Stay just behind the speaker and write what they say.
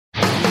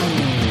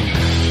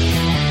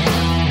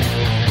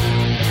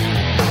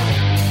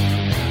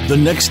The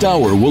next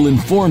hour will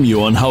inform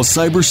you on how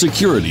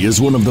cybersecurity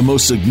is one of the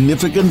most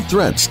significant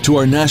threats to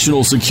our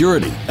national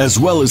security, as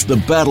well as the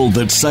battle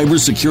that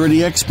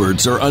cybersecurity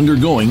experts are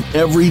undergoing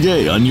every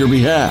day on your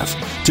behalf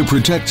to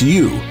protect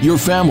you, your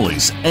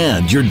families,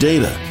 and your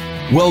data.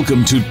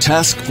 Welcome to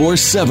Task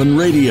Force 7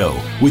 Radio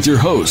with your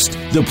host,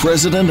 the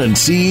President and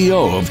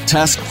CEO of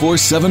Task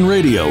Force 7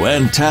 Radio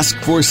and Task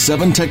Force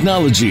 7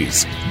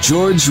 Technologies,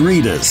 George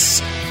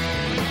Reedus.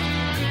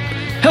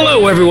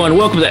 Hello, everyone.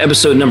 Welcome to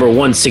episode number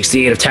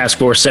 168 of Task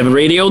Force 7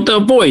 Radio, the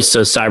voice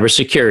of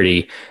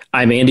cybersecurity.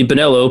 I'm Andy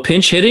Bonillo,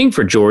 pinch hitting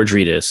for George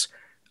Reedus.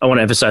 I want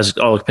to emphasize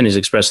all opinions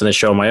expressed in this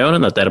show are my own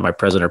and not that of my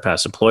present or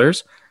past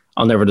employers.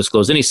 I'll never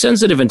disclose any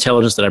sensitive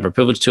intelligence that I'm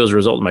privileged to as a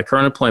result of my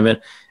current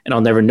employment, and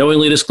I'll never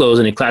knowingly disclose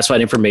any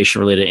classified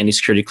information related to any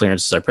security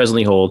clearances I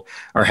presently hold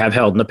or have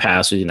held in the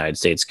past with the United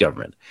States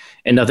government.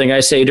 And nothing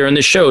I say during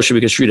this show should be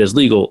construed as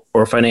legal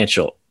or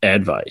financial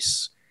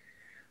advice.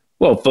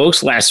 Well,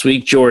 folks, last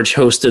week, George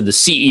hosted the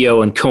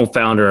CEO and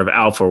co-founder of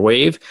Alpha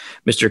Wave,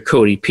 Mr.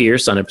 Cody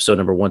Pierce, on episode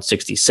number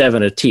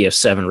 167 of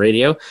TF7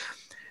 Radio.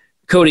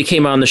 Cody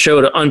came on the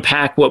show to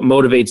unpack what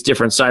motivates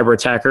different cyber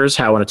attackers,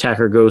 how an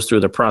attacker goes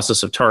through the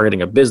process of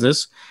targeting a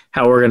business,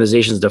 how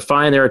organizations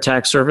define their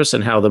attack surface,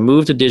 and how the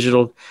move to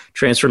digital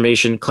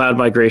transformation, cloud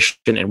migration,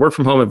 and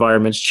work-from-home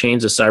environments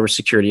change the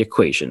cybersecurity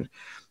equation.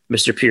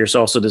 Mr. Pierce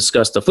also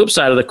discussed the flip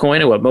side of the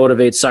coin and what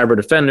motivates cyber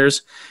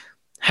defenders,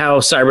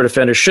 how cyber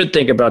defenders should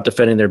think about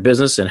defending their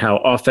business, and how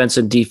offense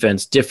and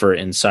defense differ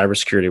in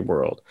cybersecurity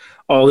world.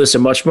 All this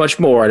and much, much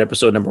more at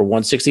episode number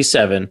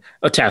 167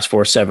 of Task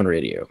Force 7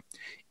 Radio.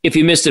 If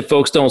you missed it,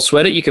 folks, don't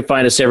sweat it. You can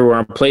find us everywhere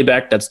on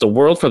playback. That's the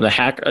world from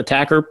the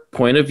attacker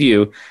point of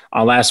view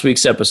on last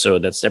week's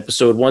episode. That's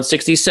episode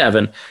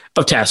 167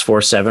 of Task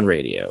Force 7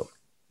 Radio.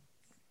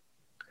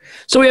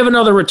 So we have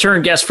another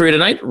return guest for you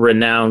tonight.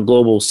 Renowned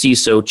global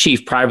CISO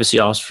Chief Privacy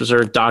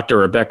Officer, Dr.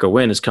 Rebecca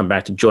Wynn, has come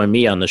back to join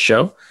me on the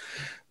show.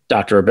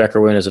 Dr. Rebecca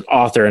Wynn is an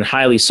author and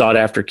highly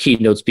sought-after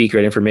keynote speaker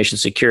at information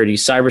security,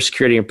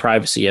 cybersecurity, and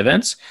privacy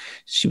events.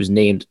 She was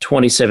named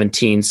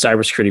 2017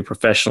 Cybersecurity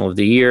Professional of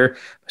the Year,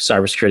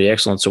 Cybersecurity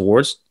Excellence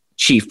Awards,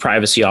 Chief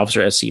Privacy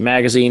Officer at SC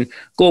Magazine,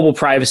 Global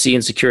Privacy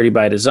and Security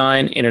by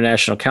Design,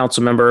 International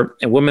Council member,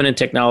 and Women in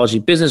Technology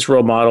Business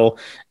Role Model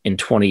in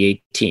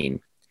 2018.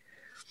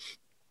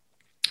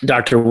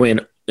 Dr.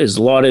 Wynn is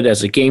lauded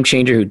as a game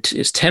changer who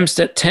is 10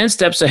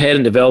 steps ahead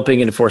in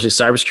developing and enforcing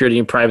cybersecurity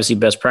and privacy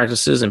best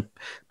practices and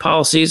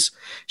policies.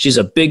 She's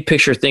a big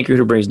picture thinker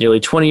who brings nearly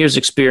 20 years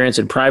experience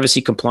in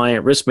privacy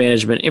compliant risk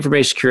management,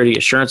 information security,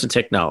 assurance, and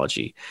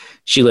technology.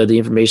 She led the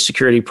information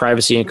security,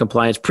 privacy, and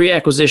compliance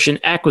pre-acquisition,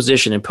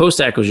 acquisition, and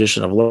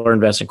post-acquisition of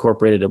LearnVest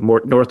Incorporated, a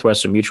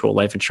Northwestern Mutual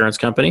Life Insurance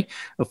Company,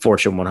 a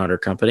Fortune 100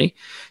 company.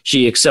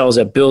 She excels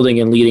at building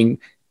and leading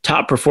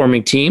top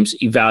performing teams,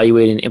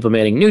 evaluating and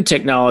implementing new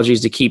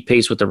technologies to keep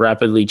pace with the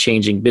rapidly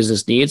changing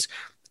business needs,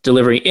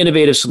 delivering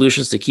innovative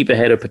solutions to keep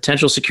ahead of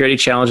potential security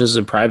challenges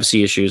and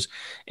privacy issues,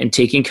 and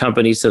taking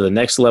companies to the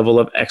next level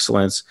of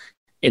excellence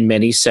in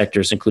many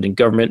sectors, including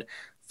government,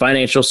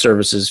 financial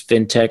services,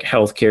 fintech,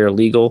 healthcare,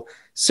 legal,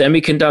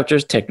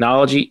 semiconductors,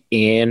 technology,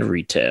 and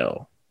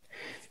retail.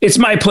 It's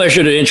my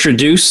pleasure to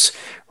introduce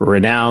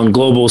renowned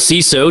global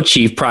CISO,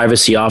 Chief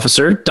Privacy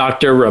Officer,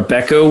 Dr.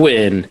 Rebecca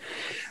Wynn.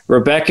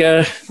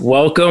 Rebecca,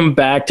 welcome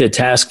back to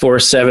Task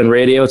Force 7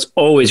 Radio. It's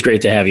always great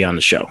to have you on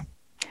the show.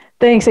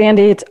 Thanks,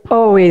 Andy. It's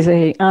always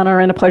an honor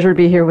and a pleasure to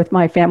be here with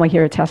my family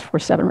here at Task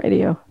Force 7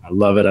 Radio. I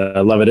love it.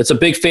 I love it. It's a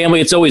big family.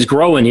 It's always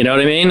growing. You know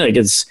what I mean? Like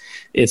it's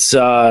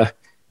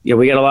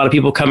we got a lot of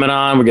people coming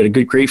on. We got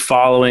a great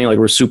following. Like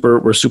we're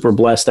super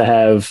blessed to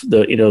have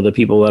the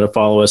people that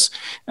follow us.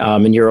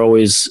 And you're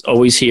always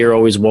here,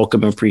 always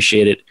welcome and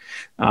appreciate it.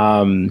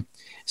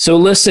 So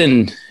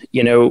listen,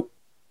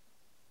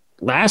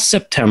 last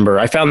September,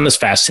 I found this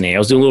fascinating. I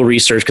was doing a little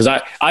research because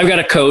I've got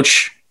a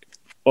coach,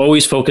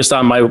 always focused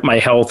on my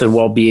health and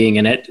well-being,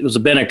 and it has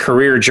been a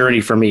career journey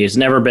for me. It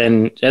hasn't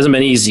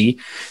been easy,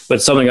 but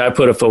it's something I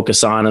put a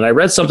focus on. And I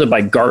read something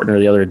by Gartner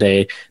the other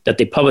day that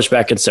they published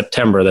back in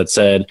September that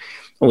said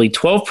only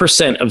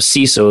 12% of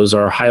CISOs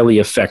are highly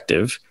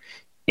effective,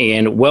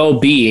 and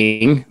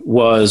well-being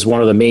was one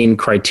of the main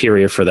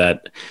criteria for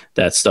that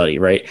study,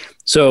 right?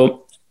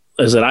 So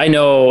as I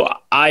know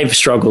I've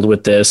struggled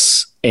with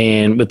this,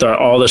 and with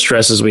all the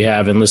stresses we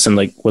have, and listen,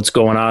 like what's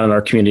going on in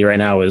our community right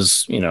now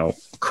is,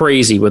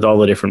 crazy with all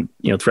the different,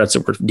 threats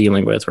that we're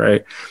dealing with,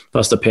 right?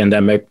 Plus the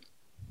pandemic.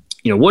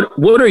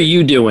 What are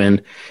you doing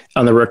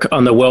on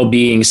the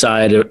well-being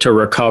side to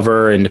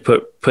recover and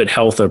to put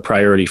health a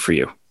priority for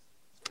you?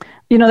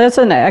 That's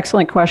an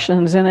excellent question,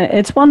 and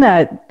it's one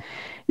that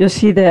you'll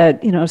see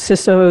that,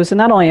 CISOs, and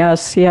not only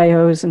us,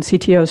 CIOs and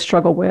CTOs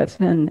struggle with,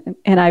 and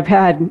I've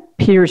had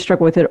peers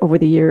struggle with it over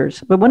the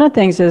years. But one of the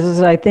things is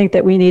I think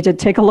that we need to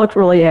take a look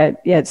really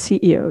at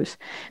CEOs,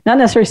 not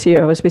necessarily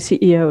CEOs, but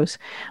CEOs.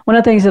 One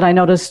of the things that I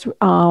noticed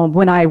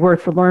when I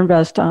worked for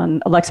LearnVest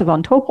on Alexa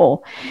von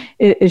Topol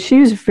is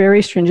she was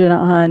very stringent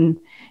on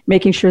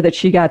making sure that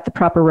she got the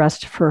proper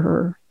rest for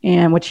her.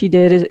 And what she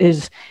did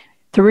is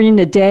during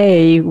the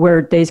day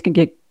where days can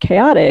get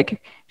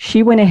chaotic,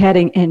 she went ahead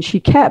and she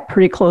kept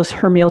pretty close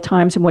her meal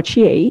times and what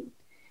she ate.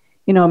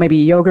 Maybe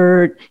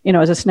yogurt,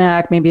 as a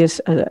snack, maybe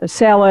a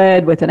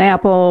salad with an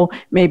apple,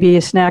 maybe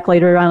a snack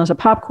later on as a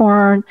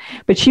popcorn.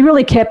 But she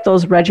really kept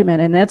those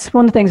regimen. And that's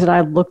one of the things that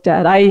I looked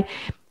at.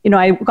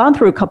 I've gone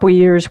through a couple of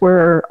years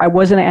where I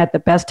wasn't at the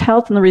best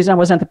health. And the reason I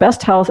wasn't at the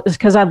best health is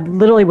because I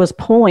literally was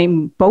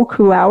pulling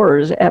beaucoup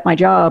hours at my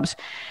jobs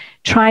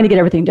trying to get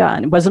everything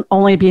done. It wasn't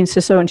only being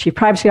CISO and chief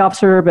privacy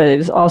officer, but it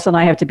was also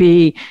I have to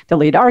be the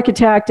lead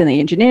architect and the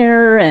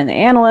engineer and the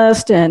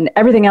analyst and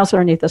everything else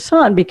underneath the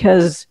sun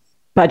because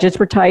budgets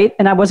were tight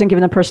and I wasn't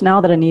given the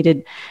personnel that I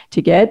needed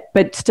to get.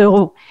 But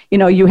still,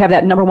 you have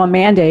that number one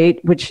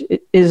mandate, which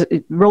is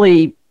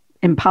really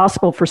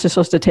impossible for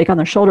CISOs to take on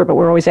their shoulder, but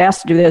we're always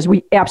asked to do this.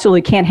 We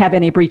absolutely can't have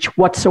any breach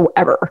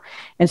whatsoever.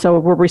 And so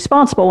we're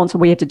responsible. And so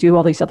we have to do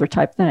all these other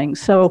type things.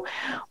 So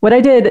what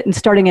I did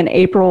starting in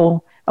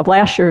April of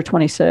last year,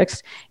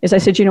 26, is I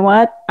said, you know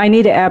what? I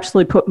need to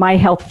absolutely put my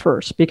health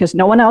first because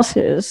no one else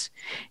is.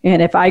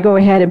 And if I go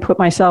ahead and put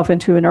myself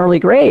into an early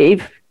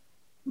grave,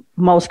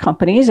 most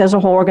companies as a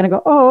whole are going to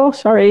go, oh,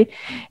 sorry.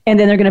 And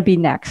then they're going to be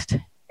next.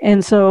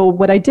 And so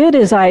what I did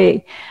is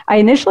I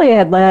initially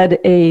had led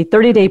a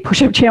 30-day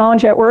push-up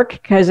challenge at work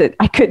because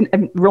I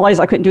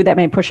realized I couldn't do that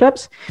many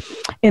push-ups.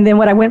 And then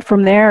what I went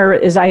from there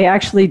is I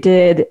actually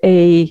did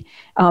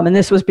and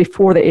this was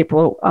before the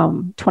April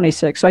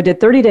 26th. So I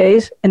did 30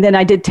 days and then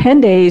I did 10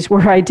 days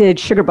where I did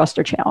Sugar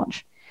Buster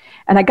Challenge.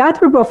 And I got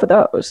through both of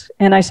those.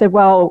 And I said,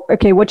 well,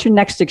 okay, what's your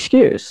next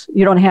excuse?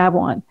 You don't have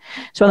one.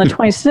 So on the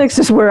 26th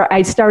is where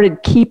I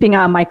started keeping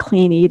on my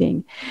clean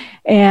eating.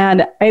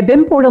 And I had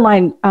been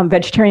borderline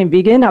vegetarian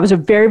vegan. I was a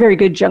very, very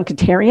good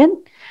junketarian.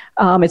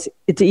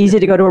 It's easy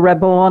to go to a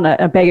Red Bull and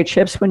a bag of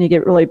chips when you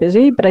get really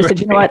busy. But I said,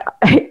 you know what?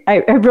 I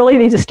really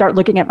need to start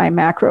looking at my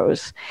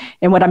macros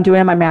and what I'm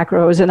doing in my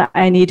macros. And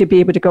I need to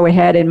be able to go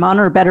ahead and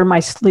monitor better my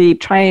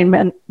sleep,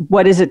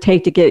 what does it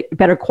take to get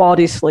better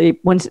quality sleep?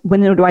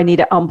 When do I need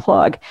to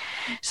unplug?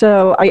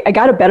 So I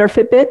got a better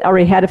Fitbit. I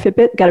already had a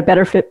Fitbit, got a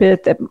better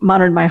Fitbit that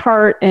monitored my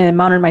heart and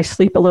monitored my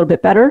sleep a little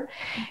bit better.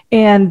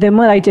 And then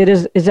what I did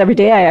is every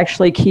day I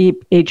actually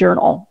keep a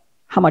journal.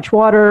 How much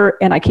water,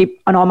 and I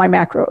keep on all my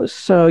macros.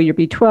 So your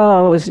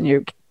B12s and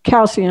your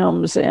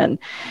calciums and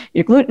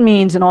your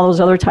glutamines and all those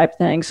other type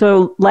things.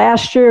 So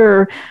last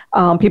year,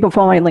 people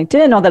following my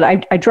LinkedIn know that I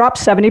dropped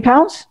 70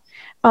 pounds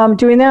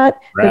doing that.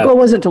 Right. The goal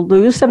wasn't to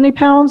lose 70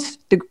 pounds.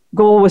 The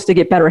goal was to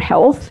get better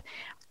health.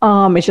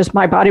 It's just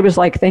my body was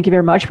like, thank you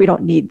very much. We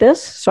don't need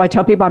this. So I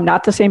tell people I'm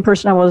not the same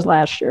person I was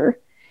last year.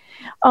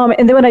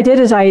 And then what I did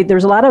is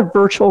there's a lot of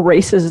virtual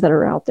races that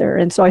are out there.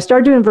 And so I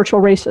started doing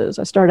virtual races.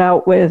 I started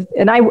out with,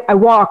 and I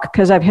walk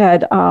because I've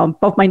had,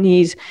 both my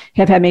knees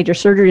have had major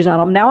surgeries on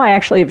them. Now I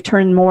actually have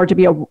turned more to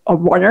be a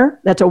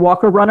runner. That's a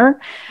walker runner,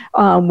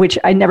 which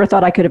I never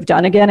thought I could have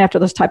done again after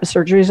those type of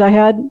surgeries I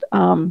had.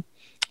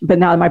 But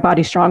now that my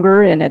body's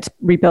stronger and it's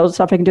rebuilt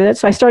stuff, I can do that.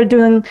 So I started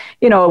doing,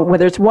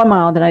 whether it's 1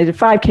 mile, then I did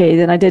 5K,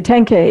 then I did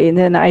 10K, and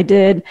then I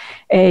did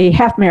a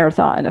half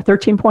marathon, a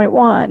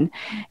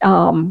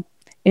 13.1.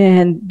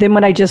 And then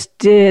what I just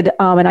did,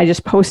 and I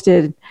just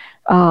posted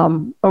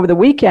over the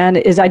weekend,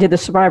 is I did the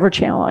Survivor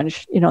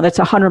Challenge. That's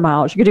 100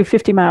 miles. You could do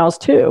 50 miles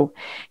too.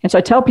 And so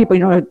I tell people,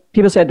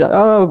 people said,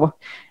 oh,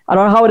 I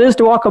don't know how it is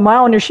to walk a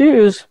mile in your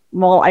shoes.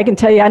 Well, I can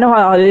tell you, I know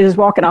how it is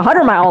walking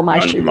 100 miles in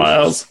my shoes.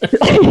 Miles.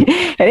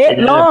 It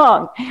ain't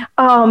long.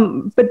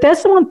 But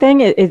that's the one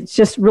thing. It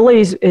just really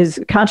is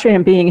concentrating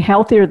on being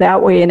healthier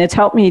that way. And it's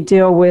helped me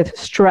deal with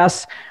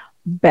stress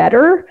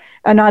better.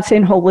 I'm not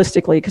saying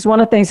holistically, because one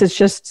of the things that's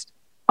just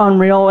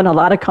unreal in a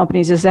lot of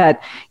companies is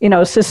that,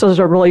 CISOs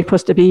are really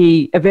supposed to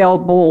be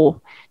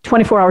available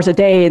 24 hours a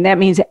day. And that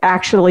means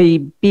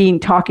actually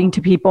talking to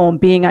people and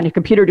being on your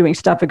computer doing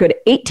stuff a good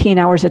 18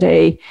 hours a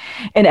day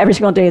and every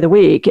single day of the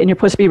week. And you're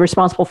supposed to be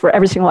responsible for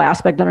every single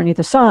aspect underneath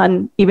the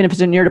sun, even if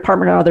it's in your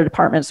department or other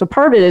departments. So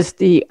part of it is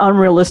the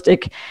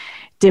unrealistic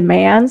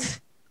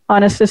demands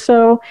on a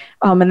CISO.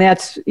 And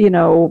that's,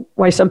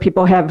 why some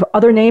people have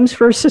other names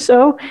for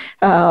CISO.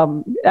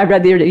 I've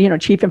read the,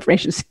 Chief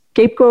Information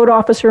Scapegoat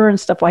Officer and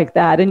stuff like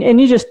that. And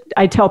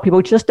I tell people,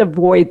 just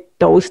avoid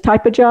those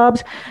type of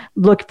jobs.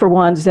 Look for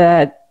ones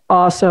that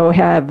also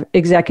have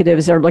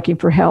executives that are looking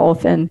for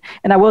health. And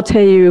I will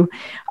tell you,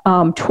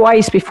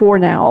 twice before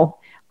now,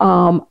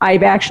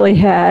 I've actually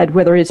had,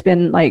 whether it's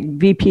been like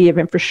VP of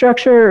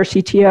infrastructure or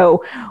CTO,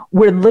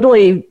 where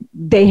literally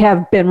they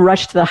have been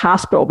rushed to the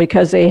hospital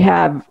because they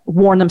have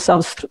worn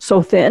themselves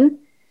so thin,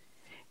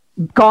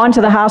 gone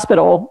to the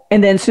hospital,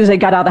 and then as soon as they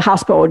got out of the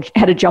hospital,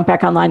 had to jump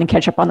back online and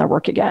catch up on their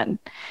work again.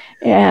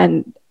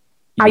 And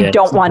I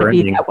don't want to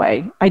be that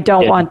way. I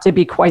don't want to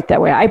be quite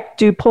that way. I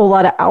do pull a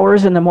lot of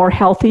hours, and the more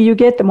healthy you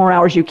get, the more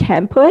hours you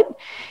can put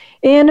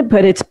in,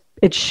 but it's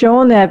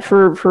shown that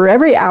for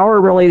every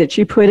hour really that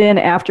you put in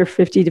after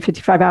 50 to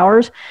 55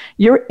 hours,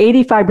 you're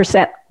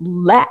 85%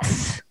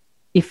 less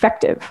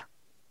effective.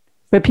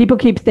 But people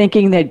keep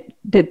thinking that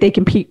they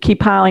can keep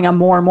piling on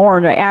more and more,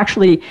 and they're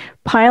actually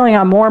piling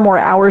on more and more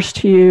hours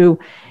to you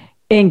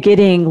and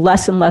getting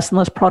less and less and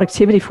less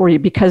productivity for you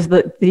because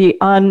the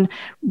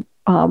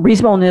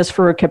reasonableness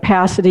for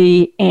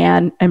capacity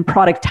and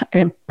product,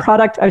 I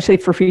would say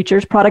for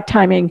features, product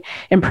timing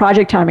and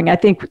project timing. I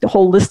think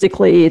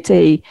holistically, it's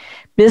a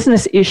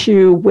business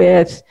issue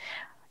with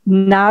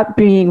not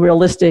being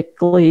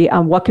realistically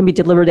on what can be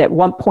delivered at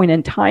one point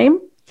in time.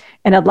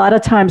 And a lot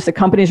of times the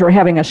companies are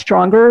having a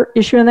stronger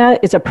issue in that.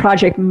 It's a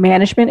project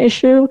management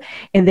issue.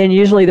 And then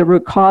usually the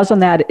root cause on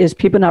that is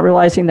people not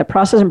realizing the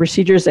process and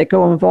procedures that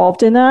go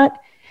involved in that.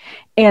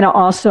 And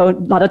also a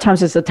lot of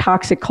times it's a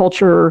toxic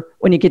culture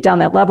when you get down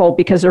that level,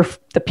 because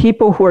the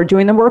people who are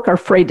doing the work are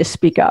afraid to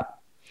speak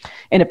up.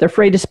 And if they're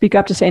afraid to speak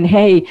up to saying,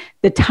 hey,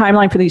 the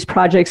timeline for these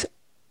projects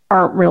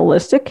aren't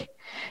realistic,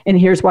 and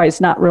here's why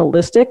it's not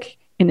realistic,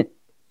 and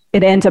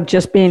it ends up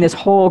just being this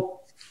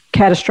whole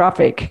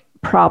catastrophic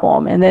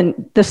problem. And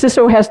then the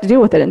CISO has to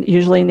deal with it, and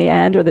usually in the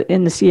end, or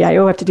the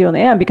CIO have to deal in the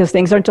end, because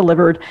things aren't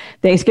delivered,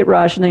 things get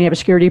rushed, and then you have a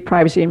security,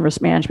 privacy, and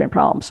risk management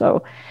problem.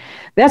 So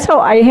that's how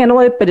I handle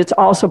it, but it's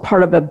also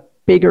part of a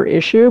bigger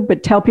issue.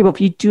 But tell people,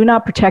 if you do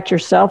not protect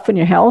yourself and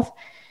your health,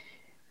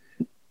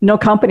 no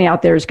company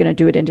out there is going to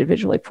do it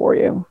individually for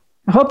you.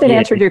 I hope that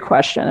answered your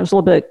question. It was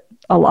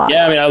a lot.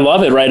 Yeah, I mean, I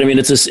love it, right? I mean,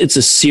 it's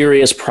a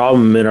serious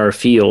problem in our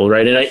field,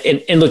 right?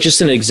 And look,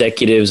 just in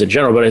executives in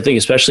general, but I think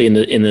especially in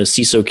the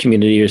CISO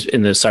community or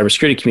in the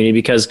cybersecurity community,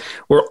 because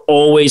we're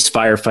always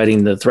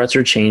firefighting. The threats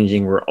are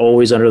changing. We're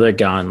always under the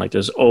gun. Like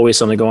there's always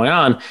something going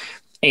on.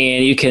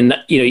 And you can,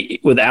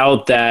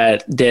 without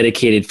that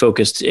dedicated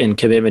focus and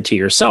commitment to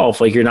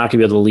yourself, like you're not going to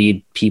be able to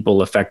lead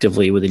people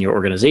effectively within your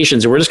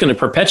organizations. And we're just going to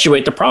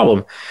perpetuate the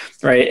problem,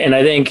 right? And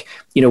I think,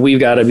 we've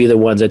got to be the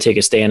ones that take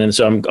a stand. And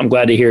so I'm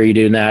glad to hear you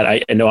doing that.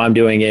 I know I'm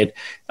doing it.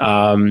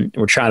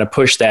 We're trying to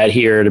push that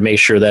here to make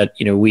sure that,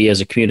 we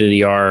as a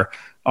community are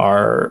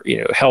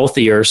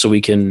healthier, so we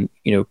can,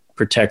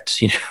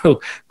 protect,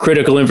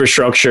 critical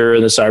infrastructure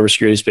in the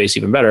cybersecurity space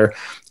even better.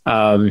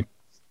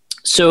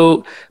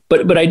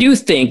 But I do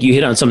think you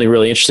hit on something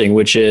really interesting,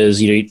 which is,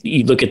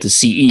 you look at the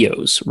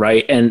CEOs,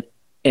 right?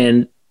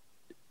 And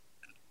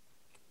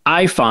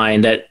I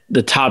find that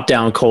the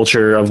top-down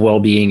culture of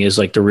well-being is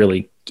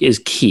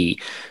is key.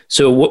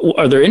 So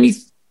are there any,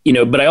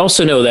 but I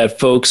also know that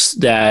folks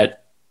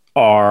that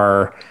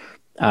are,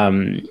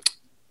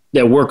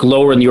 that work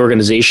lower in the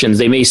organizations,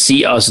 they may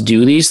see us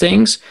do these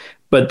things,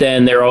 but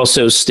then they're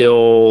also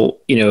still,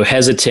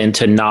 hesitant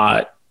to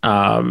not,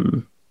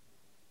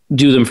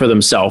 do them for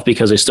themselves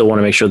because they still want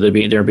to make sure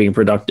they're being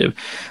productive.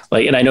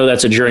 And I know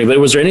that's a journey, but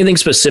was there anything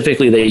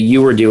specifically that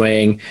you were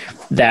doing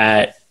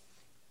that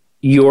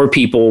your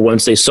people,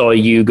 once they saw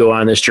you go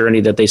on this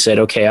journey, that they said,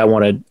 okay, I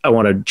want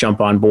to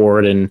jump on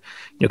board, and,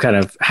 kind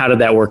of how did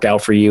that work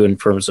out for you in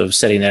terms of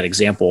setting that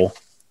example?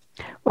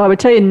 Well, I would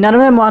tell you, none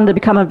of them wanted to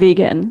become a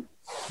vegan.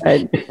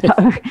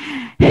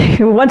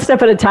 One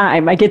step at a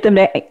time. I get them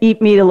to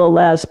eat meat a little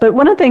less. But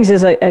one of the things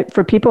is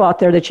for people out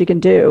there that you can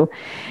do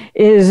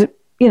is,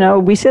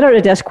 we sit at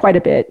a desk quite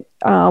a bit.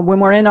 When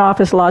we're in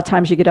office, a lot of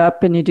times you get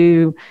up and you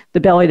do the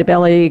belly to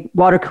belly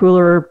water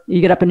cooler.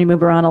 You get up and you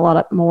move around a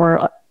lot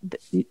more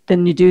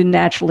than you do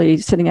naturally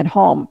sitting at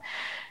home.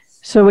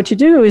 So what you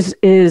do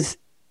is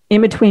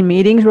in between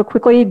meetings, real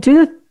quickly,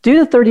 do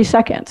the 30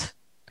 seconds.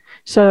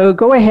 So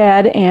go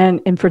ahead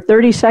and for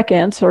 30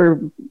 seconds,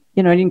 or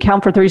you can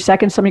count for 30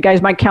 seconds. Some of you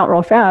guys might count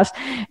real fast.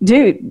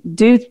 Do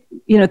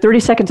 30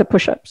 seconds of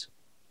push-ups,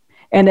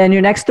 and then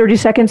your next 30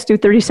 seconds, do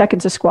 30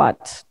 seconds of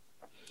squats.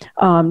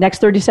 Next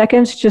 30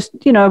 seconds, just,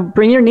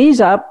 bring your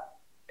knees up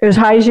as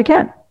high as you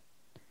can.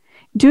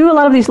 Do a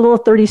lot of these little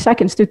 30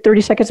 seconds. Do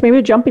 30 seconds maybe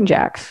of jumping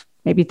jacks,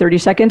 maybe 30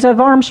 seconds of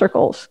arm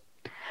circles.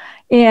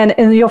 And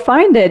you'll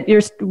find that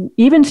you're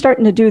even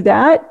starting to do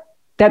that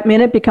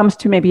minute becomes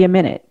to maybe a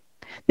minute.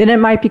 Then it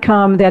might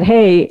become that,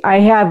 hey,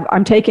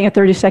 I'm taking a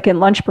 30-second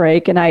lunch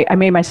break and I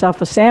made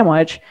myself a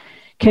sandwich.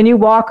 Can you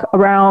walk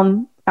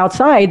around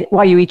outside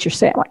while you eat your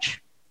sandwich?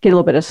 Get a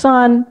little bit of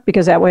sun,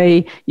 because that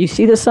way you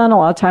see the sun. A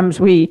lot of times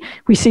we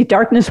see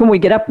darkness when we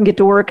get up and get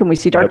to work, and we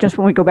see darkness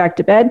when we go back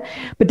to bed.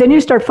 But then you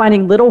start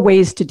finding little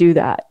ways to do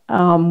that.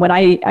 When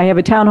I have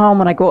a townhome,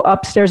 when I go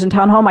upstairs in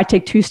townhome, I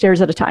take 2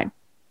 stairs at a time.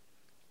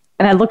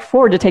 And I look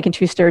forward to taking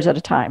 2 stairs at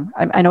a time.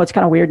 I know it's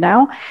kind of weird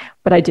now,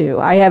 but I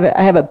do. I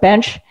have a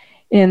bench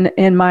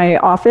in my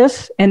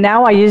office, and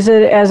now I use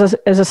it as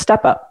a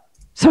step up.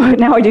 So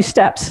now I do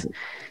steps.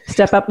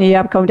 Step up, knee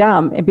up, come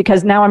down. And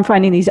because now I'm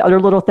finding these other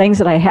little things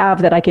that I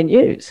have that I can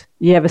use.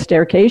 You have a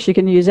staircase, you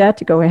can use that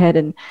to go ahead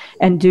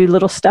and do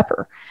little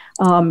stepper.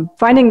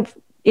 Finding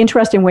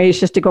interesting ways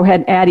just to go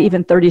ahead and add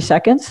even 30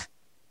 seconds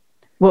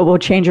will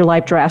change your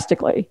life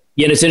drastically.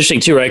 Yeah, and it's interesting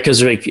too, right?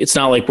 Because it's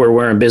not like we're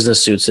wearing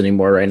business suits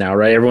anymore right now,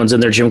 right? Everyone's in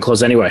their gym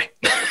clothes anyway.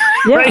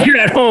 Yeah. Right, you're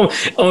at home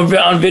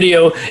on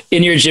video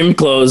in your gym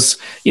clothes,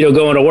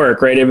 going to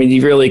work, right? I mean,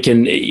 you really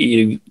can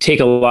take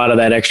a lot of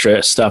that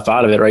extra stuff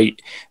out of it,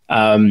 right?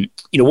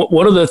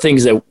 One of the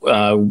things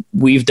that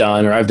we've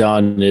done, or I've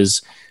done,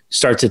 is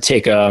start to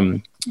take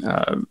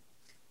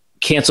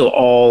cancel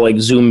all like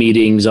Zoom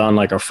meetings on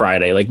like a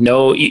Friday, like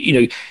no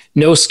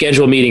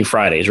scheduled meeting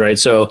Fridays, right?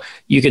 So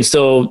you can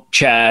still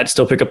chat,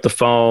 still pick up the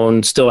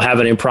phone, still have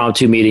an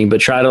impromptu meeting,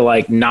 but try to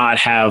like not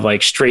have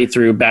like straight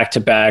through back to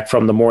back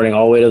from the morning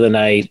all the way to the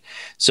night,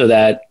 so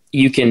that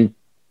you can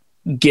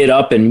get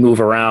up and move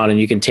around and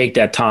you can take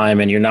that time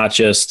and you're not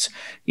just,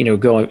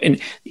 going. And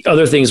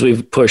other things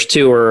we've pushed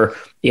too are,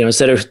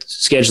 instead of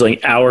scheduling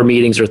hour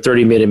meetings or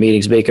 30-minute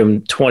meetings, make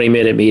them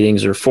 20-minute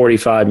meetings or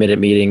 45-minute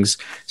meetings,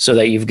 so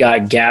that you've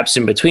got gaps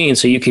in between.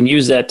 So you can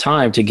use that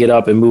time to get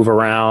up and move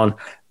around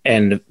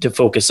and to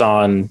focus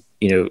on,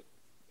 a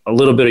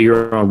little bit of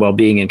your own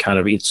well-being and kind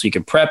of so you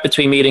can prep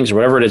between meetings or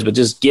whatever it is, but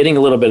just getting a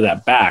little bit of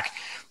that back.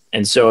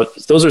 And so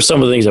those are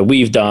some of the things that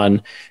we've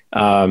done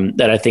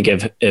that I think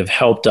have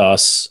helped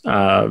us,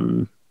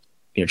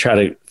 try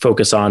to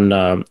focus on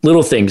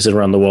little things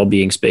around the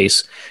well-being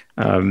space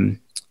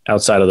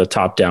outside of the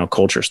top-down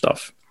culture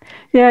stuff.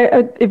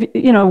 Yeah, if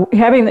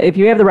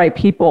you have the right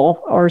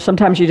people, or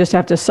sometimes you just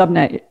have to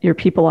subnet your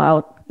people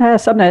out.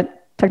 Subnet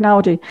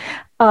technology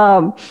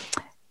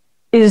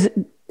is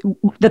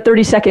the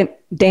 30-second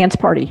dance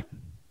party.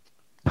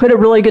 Put a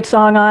really good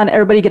song on.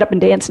 Everybody get up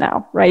and dance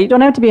now, right? You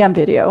don't have to be on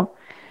video.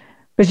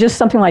 It's just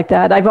something like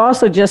that. I've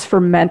also just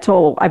for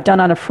mental, I've done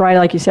on a Friday,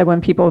 like you said,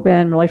 when people have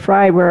been really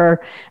fried,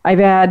 where I've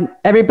had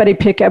everybody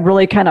pick a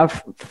really kind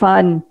of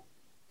fun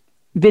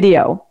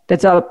video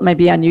that's up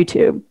maybe on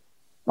YouTube,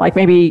 like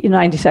maybe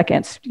 90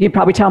 seconds. You can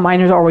probably tell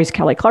mine is always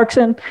Kelly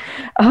Clarkson,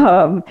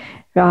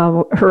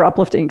 her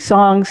uplifting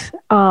songs.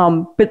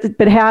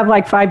 But have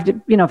like five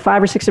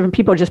or six different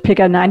people just pick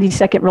a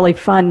 90-second really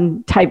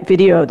fun type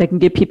video that can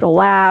get people to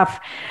laugh,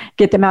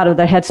 get them out of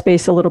the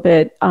headspace a little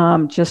bit,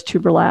 just to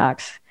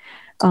relax.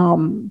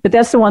 But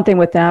that's the one thing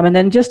with them. And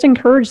then just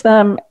encourage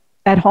them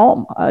at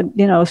home,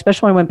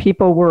 especially when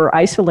people were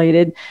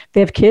isolated,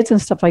 they have kids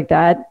and stuff like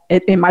that.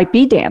 It might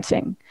be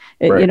dancing,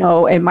 right.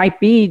 It might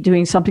be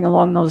doing something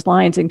along those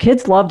lines. And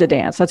kids love to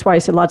dance. That's why I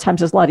said a lot of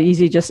times it's a lot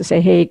easier just to say,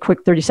 hey,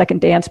 quick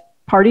 30-second dance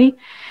party.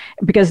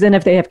 Because then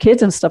if they have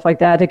kids and stuff like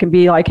that, it can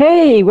be like,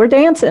 hey, we're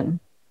dancing,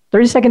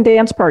 30-second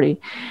dance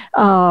party.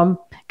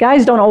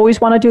 Guys don't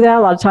always want to do that. A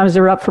lot of times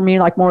they're up for me,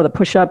 like more of the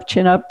push-up,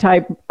 chin-up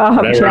type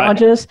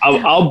challenges.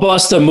 I'll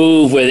bust a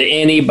move with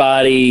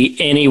anybody,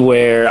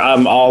 anywhere.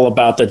 I'm all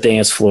about the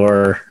dance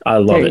floor. I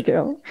love it.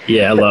 Go.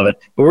 Yeah, I love it.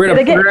 But we're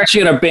gonna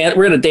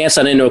dance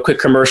on into a quick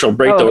commercial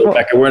break, though,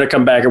 Rebecca. We're gonna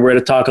come back and we're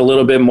gonna talk a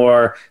little bit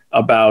more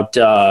about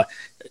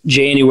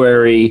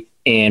January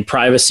and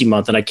Privacy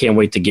Month, and I can't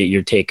wait to get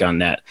your take on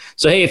that.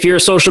 So, hey, if you're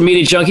a social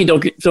media junkie,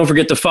 don't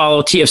forget to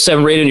follow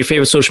TF7 Radio on your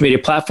favorite social media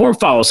platform.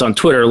 Follow us on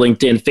Twitter,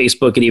 LinkedIn,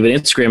 Facebook, and even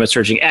Instagram by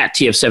searching at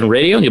TF7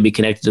 Radio, and you'll be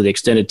connected to the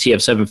extended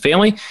TF7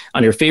 family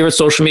on your favorite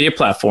social media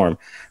platform.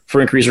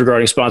 For inquiries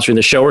regarding sponsoring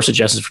the show or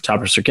suggestions for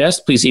topics or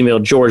guests, please email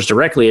George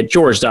directly at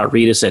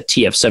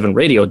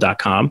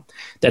george.reedus@tf7radio.com.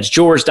 That's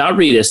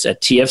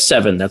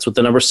george.reedus@tf7. That's with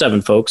the number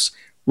 7, folks,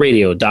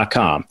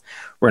 radio.com.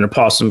 We're going to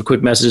pause some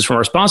quick messages from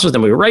our sponsors,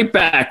 then we'll be right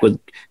back with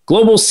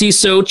Global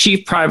CISO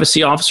Chief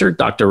Privacy Officer,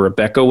 Dr.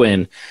 Rebecca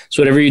Wynn.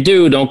 So whatever you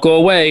do, don't go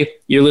away.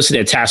 You're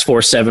listening to Task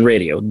Force 7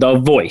 Radio, the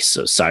voice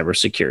of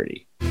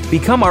cybersecurity.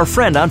 Become our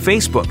friend on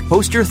Facebook.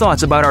 Post your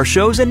thoughts about our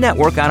shows and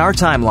network on our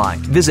timeline.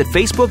 Visit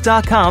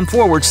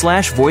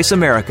facebook.com/Voice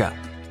America.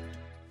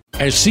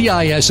 As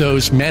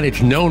CISOs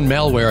manage known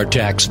malware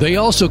attacks, they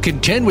also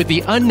contend with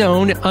the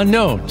unknown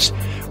unknowns.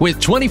 With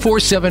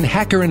 24/7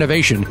 hacker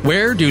innovation,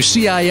 where do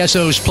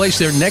CISOs place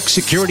their next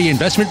security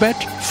investment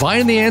bet?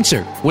 Find the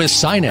answer with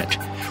SINET.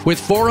 With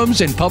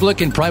forums and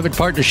public and private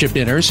partnership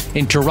dinners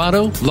in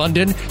Toronto,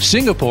 London,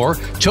 Singapore,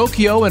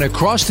 Tokyo, and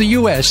across the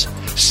U.S.,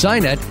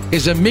 SINET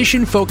is a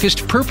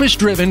mission-focused,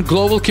 purpose-driven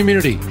global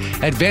community,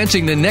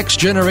 advancing the next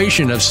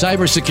generation of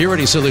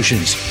cybersecurity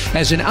solutions.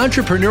 As an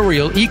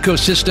entrepreneurial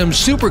ecosystem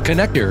super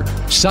connector,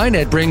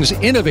 SINET brings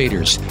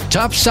innovators,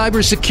 top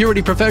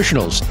cybersecurity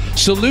professionals,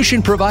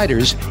 solution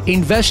providers,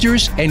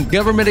 investors, and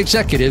government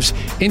executives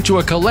into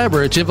a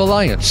collaborative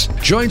alliance.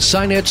 Join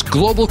SINET's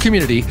global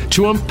community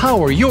to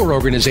empower your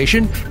organization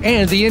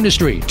and the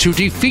industry to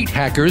defeat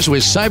hackers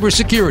with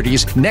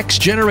cybersecurity's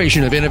next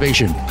generation of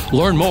innovation.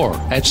 Learn more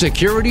at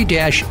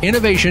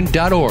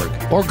security-innovation.org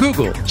or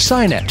Google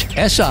SINET,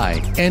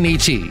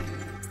 SINET.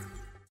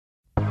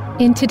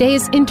 In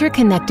today's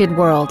interconnected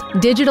world,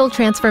 digital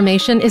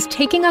transformation is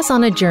taking us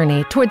on a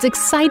journey towards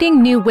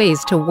exciting new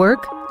ways to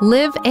work,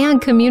 live,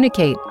 and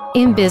communicate.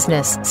 In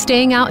business,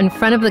 staying out in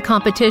front of the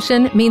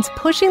competition means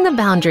pushing the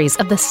boundaries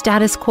of the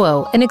status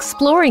quo and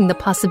exploring the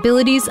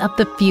possibilities of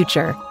the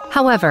future.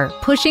 However,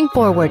 pushing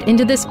forward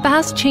into this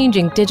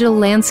fast-changing digital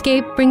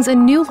landscape brings a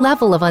new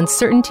level of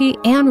uncertainty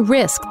and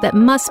risk that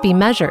must be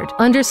measured,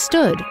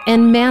 understood,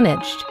 and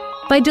managed.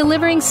 By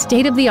delivering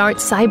state-of-the-art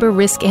cyber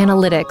risk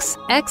analytics,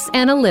 X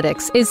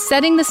Analytics is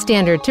setting the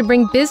standard to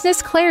bring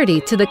business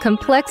clarity to the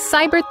complex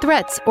cyber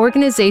threats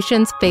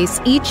organizations face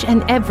each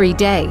and every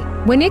day.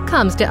 When it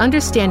comes to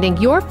understanding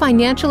your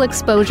financial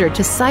exposure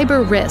to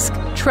cyber risk,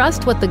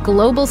 trust what the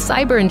global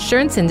cyber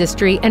insurance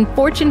industry and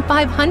Fortune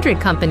 500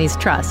 companies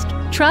trust.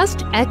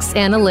 Trust X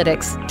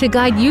Analytics to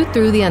guide you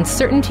through the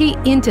uncertainty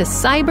into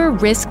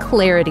cyber risk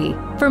clarity.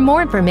 For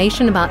more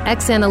information about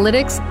X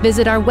Analytics,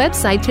 visit our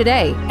website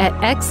today at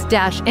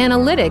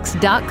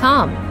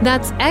x-analytics.com.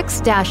 That's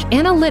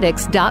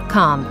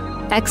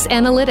x-analytics.com. X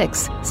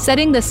Analytics,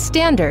 setting the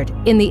standard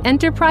in the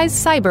enterprise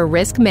cyber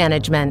risk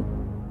management.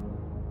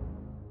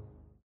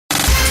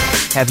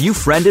 Have you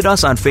friended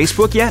us on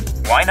Facebook yet?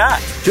 Why not?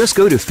 Just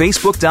go to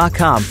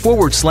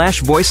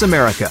facebook.com/Voice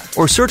America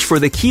or search for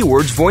the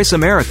keywords Voice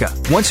America.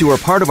 Once you are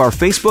part of our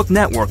Facebook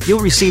network,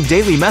 you'll receive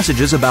daily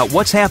messages about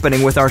what's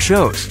happening with our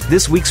shows,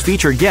 this week's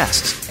featured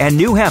guests, and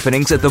new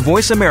happenings at the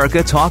Voice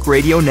America Talk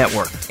Radio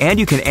Network. And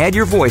you can add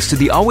your voice to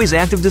the always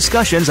active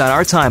discussions on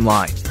our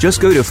timeline. Just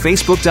go to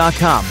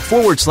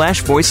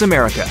facebook.com/Voice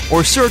America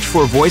or search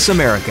for Voice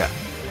America.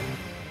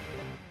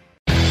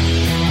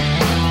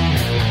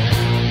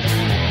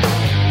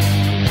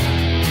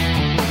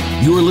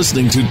 You're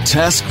listening to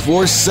Task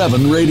Force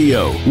 7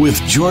 Radio with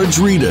George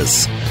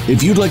Reedus.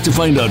 If you'd like to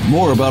find out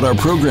more about our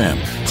program,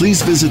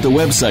 please visit the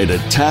website at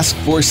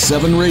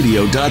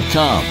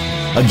taskforce7radio.com.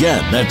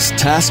 Again, that's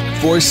Task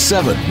Force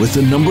 7 with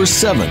the number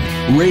 7,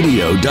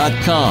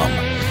 radio.com.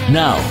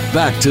 Now,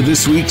 back to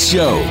this week's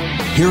show.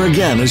 Here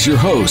again is your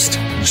host,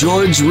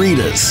 George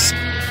Reedus.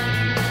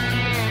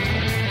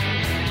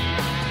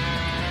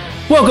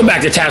 Welcome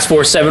back to Task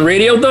Force 7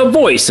 Radio, the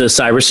voice of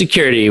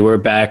cybersecurity. We're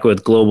back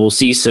with Global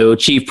CISO,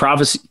 Chief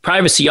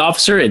Privacy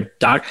Officer, and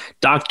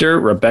Dr.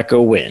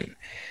 Rebecca Wynn.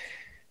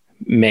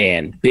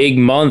 Man, big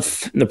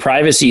month in the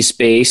privacy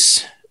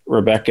space.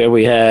 Rebecca,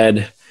 we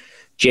had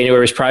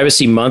January's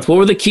Privacy Month. What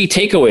were the key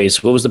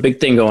takeaways? What was the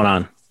big thing going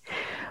on?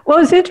 Well,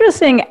 it's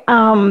interesting.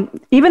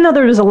 Even though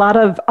there was a lot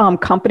of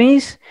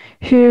companies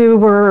who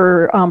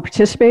were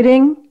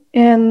participating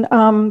in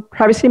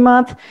Privacy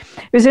Month,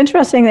 it was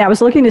interesting that I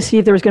was looking to see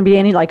if there was going to be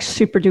any like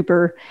super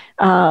duper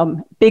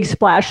big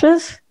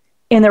splashes,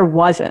 and there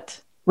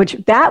wasn't, which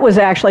that was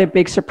actually a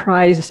big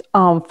surprise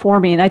for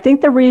me. And I think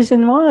the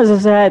reason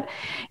is that,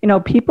 you know,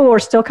 people were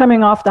still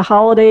coming off the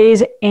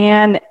holidays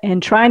and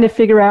trying to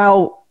figure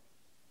out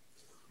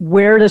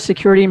where the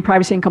security and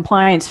privacy and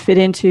compliance fit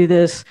into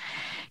this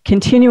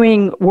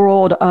continuing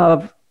world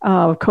of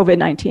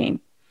COVID-19.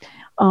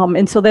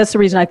 And so that's the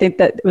reason I think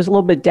that it was a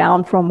little bit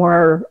down from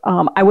where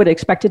I would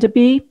expect it to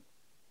be.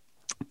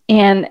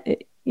 And,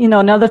 you know,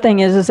 another thing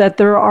is that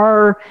there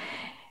are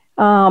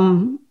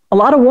a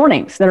lot of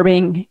warnings that are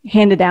being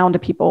handed down to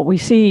people. We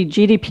see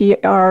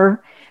GDPR.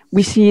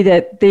 We see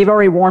that they've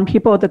already warned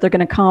people that they're going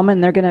to come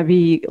and they're going to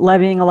be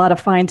levying a lot of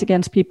fines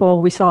against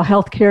people. We saw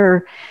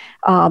healthcare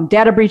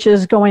data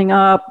breaches going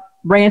up.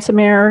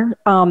 Ransomware,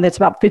 that's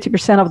about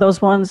 50% of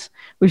those ones.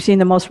 We've seen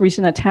the most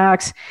recent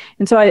attacks.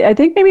 And so I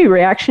think maybe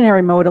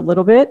reactionary mode a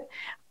little bit.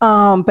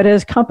 But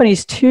as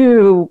companies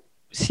too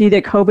see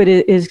that COVID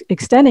is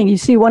extending, you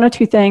see one or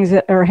two things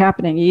that are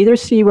happening. You either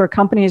see where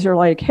companies are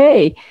like,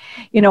 hey,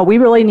 you know, we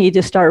really need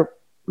to start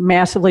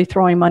massively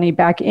throwing money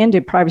back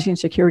into privacy and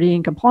security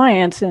and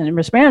compliance and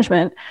risk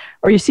management,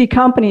 or you see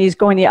companies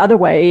going the other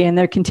way and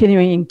they're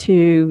continuing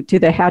to do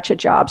the hatchet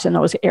jobs in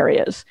those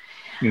areas.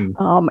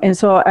 And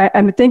so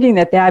I'm thinking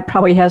that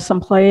probably has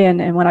some play.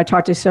 And when I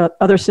talk to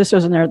other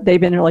CISOs in there, they've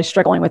been really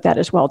struggling with that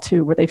as well,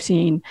 too, where they've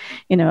seen,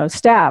 you know,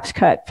 staffs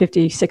cut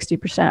 50,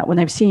 60%, when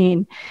they've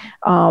seen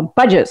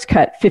budgets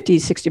cut 50,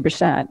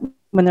 60%,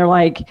 when they're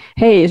like,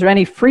 hey, is there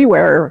any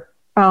freeware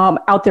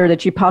out there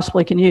that you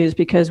possibly can use?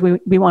 Because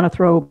we want to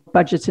throw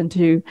budgets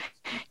into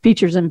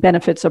features and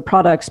benefits of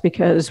products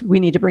because we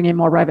need to bring in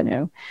more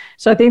revenue.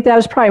 So I think that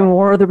was probably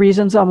more of the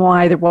reasons on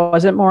why there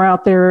wasn't more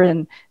out there.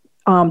 And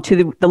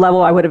to the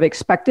level I would have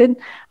expected.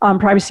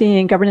 Privacy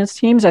and governance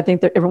teams, I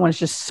think that everyone's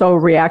just so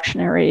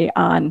reactionary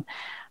on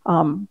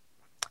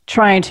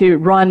trying to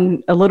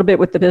run a little bit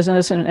with the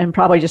business and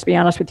probably, just be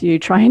honest with you,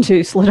 trying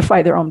to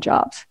solidify their own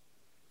jobs.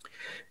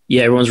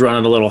 Yeah, everyone's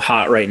running a little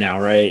hot right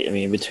now, right? I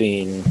mean,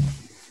 between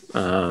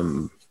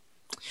the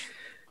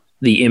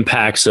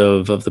impacts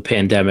of the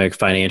pandemic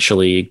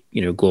financially,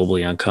 you know,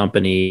 globally on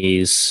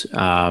companies,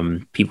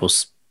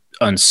 people's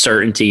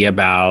uncertainty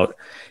about,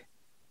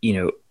 you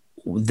know,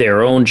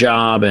 their own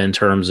job in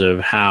terms of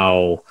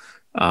how,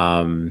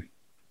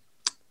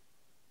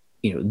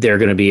 you know, they're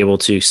going to be able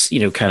to, you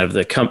know, kind of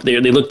the company,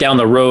 they look down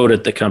the road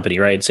at the company,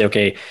 right? And say,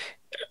 okay,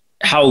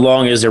 how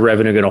long is their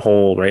revenue going to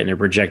hold, right? And they're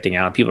projecting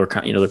out. People are,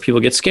 you know, people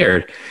get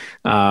scared.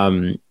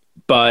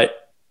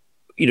 But,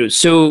 you know,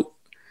 so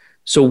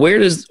where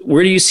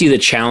do you see the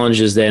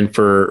challenges then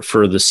for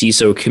the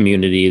CISO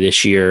community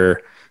this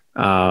year?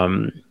 You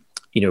know,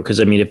 because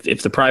I mean,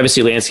 if the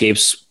privacy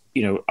landscape's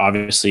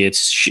obviously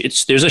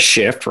there's a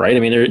shift, right? I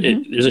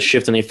mean, there's a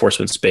shift in the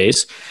enforcement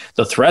space.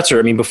 The threats are,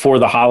 I mean, before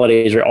the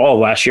holidays or all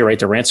of last year, right?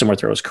 The ransomware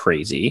threat was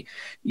crazy.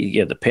 You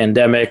get the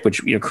pandemic,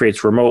 which,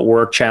 creates remote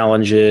work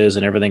challenges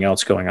and everything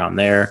else going on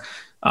there.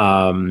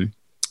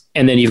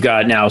 And then you've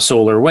got now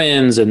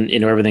SolarWinds and,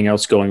 everything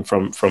else going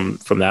from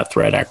that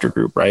threat actor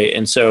group. Right.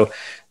 And so,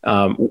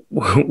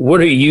 what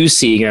are you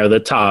seeing are the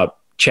top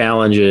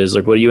challenges?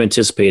 Like, what are you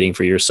anticipating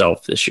for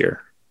yourself this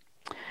year?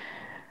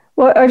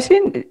 Well, I've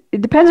seen,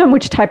 it depends on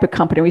which type of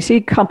company. We see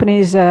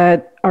companies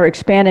that are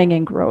expanding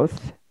in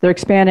growth. They're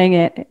expanding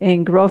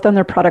in growth on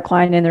their product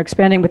line, and they're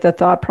expanding with the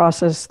thought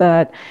process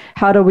that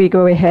how do we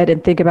go ahead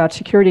and think about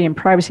security and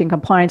privacy and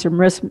compliance and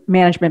risk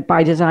management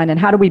by design, and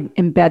how do we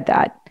embed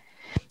that?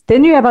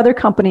 Then you have other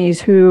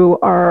companies who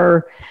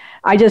are,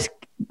 I just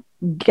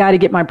got to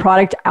get my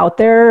product out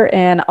there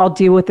and I'll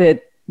deal with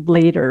it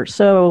later.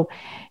 So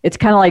it's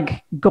kind of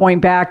like going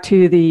back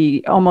to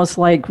the almost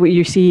like what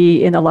you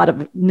see in a lot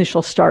of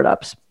initial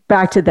startups,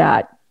 back to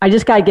that. I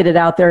just got to get it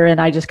out there and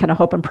I just kind of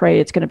hope and pray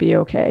it's going to be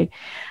okay,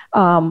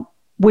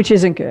 which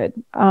isn't good.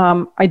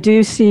 I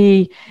do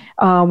see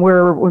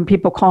where when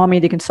people call me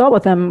to consult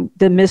with them,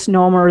 the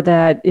misnomer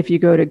that if you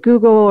go to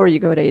Google or you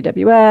go to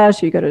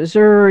AWS or you go to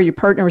Azure, you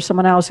partner with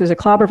someone else who's a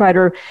cloud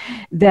provider,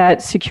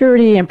 that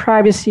security and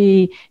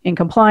privacy and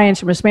compliance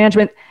and risk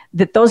management,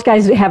 that those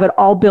guys have it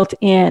all built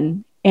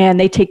in and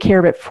they take care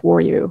of it for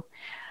you.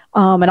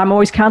 And I'm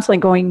always counseling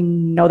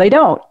going, no, they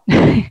don't,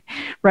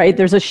 right?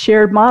 There's a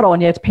shared model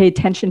and you have to pay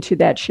attention to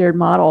that shared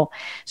model.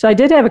 So I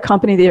did have a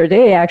company the other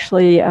day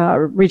actually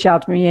reach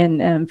out to me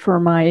and for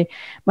my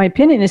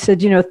opinion, it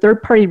said,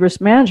 third-party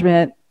risk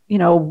management,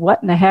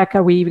 what in the heck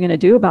are we even going to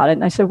do about it?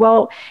 And I said,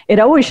 well, it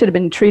always should have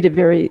been treated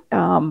very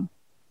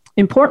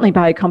importantly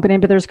by a company,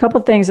 but there's a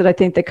couple of things that I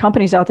think the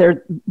companies out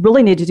there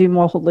really need to do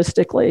more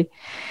holistically.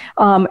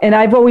 And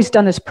I've always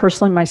done this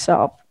personally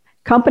myself.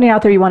 Company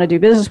out there, you want to do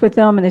business with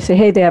them, and they say,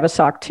 hey, they have a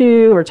SOC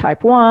 2 or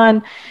type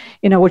 1,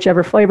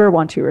 whichever flavor,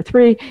 1, 2, or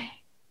 3.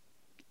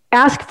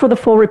 Ask for the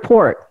full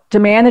report.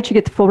 Demand that you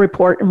get the full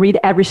report and read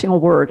every single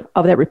word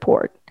of that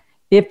report.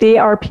 If they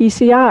are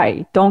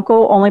PCI, don't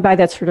go only by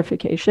that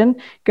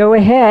certification. Go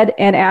ahead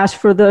and ask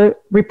for the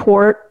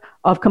report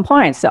of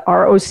compliance, the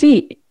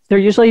ROC. They're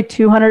usually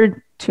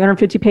 200,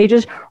 250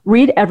 pages.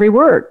 Read every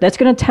word. That's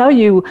going to tell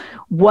you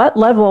what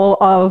level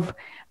of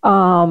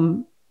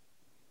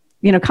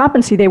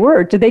competency they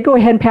were. Did they go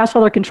ahead and pass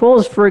all their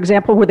controls? For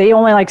example, were they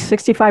only like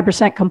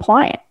 65%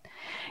 compliant?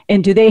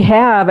 And do they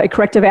have a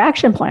corrective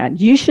action plan?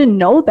 You should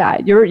know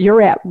that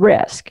you're at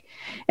risk.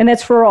 And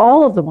that's for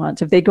all of the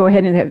ones. If they go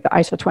ahead and have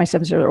ISO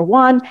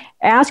 27001,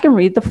 ask and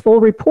read the full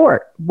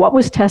report. What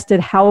was tested,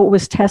 how it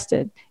was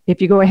tested.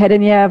 If you go ahead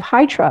and you have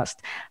high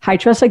trust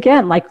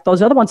again, like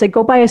those other ones, they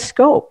go by a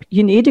scope.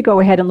 You need to go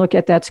ahead and look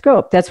at that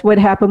scope. That's what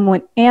happened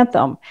with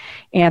Anthem.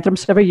 Anthem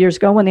several years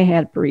ago when they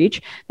had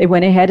breach, they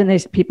went ahead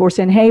and people were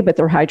saying, hey, but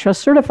they're high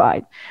trust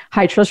certified.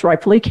 High trust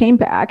rightfully came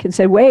back and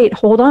said, wait,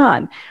 hold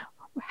on.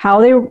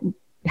 How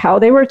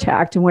they were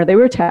attacked and where they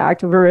were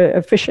attacked over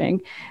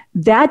phishing,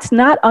 that's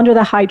not under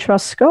the high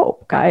trust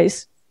scope,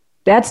 guys.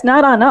 That's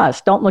not on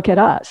us. Don't look at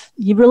us.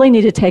 You really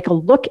need to take a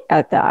look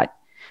at that.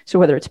 So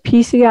whether it's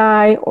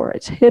PCI or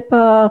it's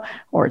HIPAA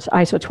or it's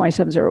ISO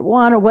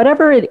 27001 or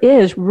whatever it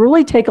is,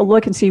 really take a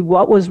look and see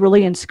what was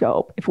really in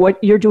scope. If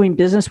what you're doing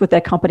business with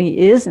that company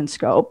is in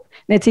scope,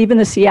 and it's even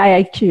the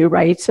CIIQ,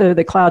 right? So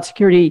the Cloud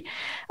Security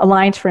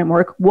Alliance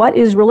Framework, what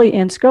is really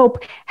in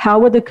scope? How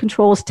were the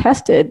controls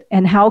tested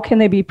and how can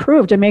they be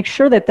proved? And make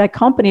sure that that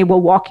company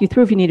will walk you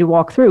through if you need to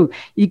walk through.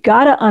 You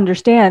got to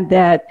understand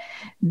that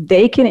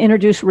they can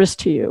introduce risk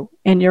to you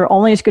and you're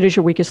only as good as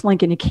your weakest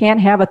link, and you can't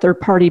have a third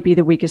party be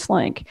the weakest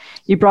link.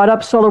 You brought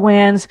up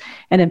SolarWinds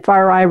and then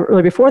FireEye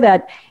earlier before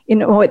that.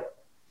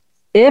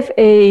 If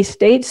a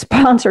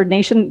state-sponsored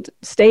nation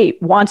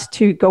state wants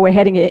to go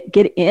ahead and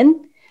get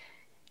in,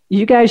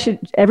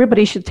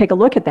 everybody should take a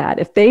look at that.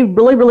 If they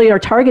really, really are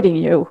targeting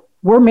you,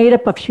 we're made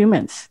up of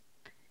humans.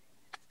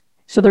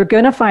 So they're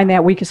going to find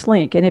that weakest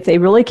link. And if they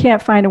really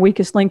can't find a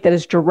weakest link that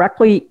is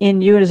directly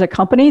in you as a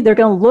company, they're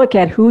going to look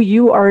at who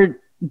you are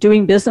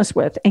doing business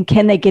with and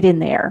can they get in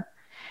there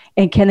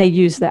and can they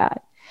use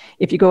that?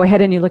 If you go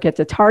ahead and you look at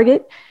the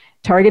target,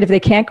 if they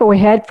can't go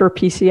ahead for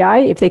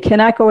PCI, if they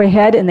cannot go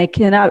ahead and they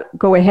cannot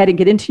go ahead and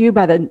get into you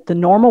by the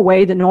normal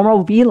way, the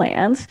normal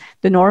VLANs,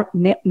 the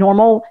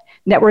normal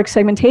network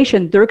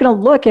segmentation, they're going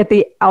to look at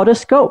the out of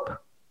scope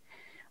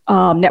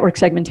network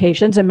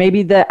segmentations and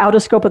maybe the out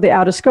of scope of the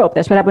out of scope.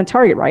 That's what happened with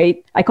Target,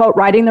 right? I call it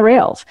riding the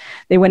rails.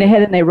 They went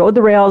ahead and they rode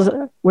the rails.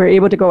 We're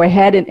able to go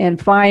ahead and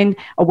find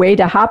a way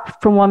to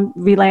hop from one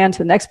VLAN to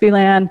the next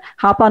VLAN,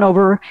 hop on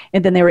over,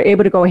 and then they were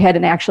able to go ahead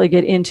and actually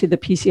get into the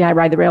PCI,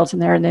 ride the rails in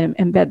there, and then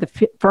embed the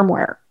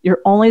firmware. You're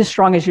only as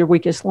strong as your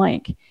weakest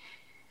link.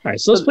 All right,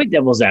 so let's play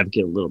devil's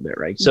advocate a little bit,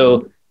 right?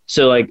 So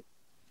like,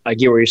 I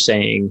get what you're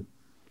saying.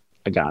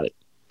 I got it.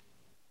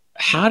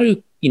 How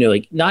do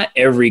like not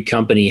every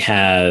company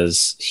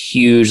has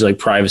huge like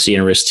privacy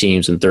and risk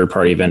teams and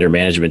third-party vendor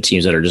management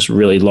teams that are just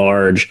really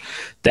large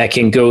that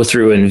can go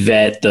through and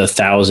vet the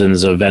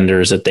thousands of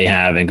vendors that they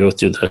have and go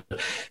through the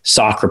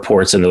SOC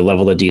reports and the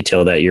level of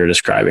detail that you're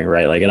describing,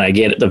 right? Like, and I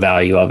get the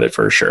value of it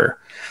for sure.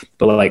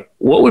 But like,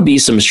 what would be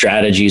some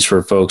strategies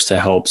for folks to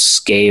help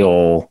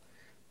scale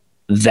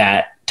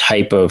that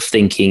type of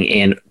thinking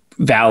and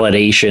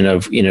validation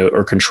of,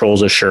 or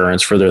controls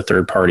assurance for their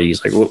third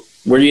parties? Like,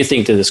 where do you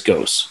think that this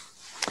goes?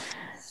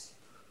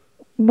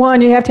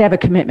 One, you have to have a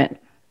commitment.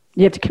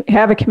 You have to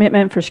have a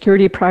commitment for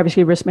security,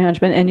 privacy, risk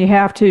management, and you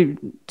have to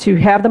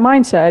have the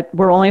mindset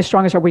we're only as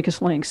strong as our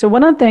weakest link. So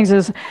one of the things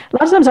is, a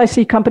lot of times I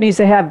see companies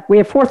that we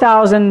have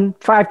 4,000,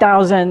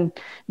 5,000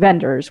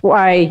 vendors.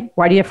 Why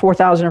do you have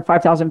 4,000 or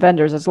 5,000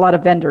 vendors? It's a lot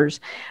of vendors.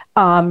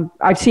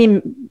 I've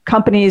seen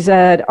companies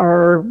that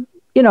are,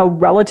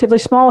 relatively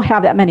small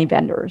have that many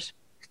vendors,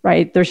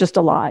 right? There's just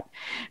a lot.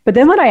 But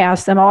then when I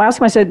ask them, I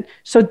said,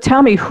 so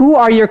tell me, who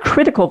are your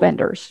critical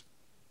vendors?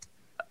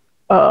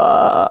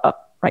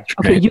 Right.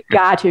 Okay. You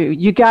got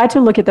to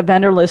look at the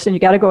vendor list, and you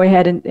got to go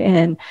ahead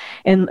and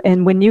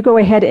when you go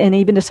ahead and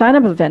even to sign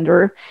up a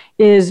vendor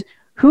is,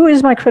 who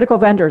is my critical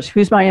vendors?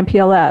 Who's my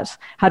MPLS?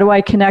 How do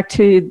I connect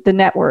to the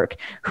network?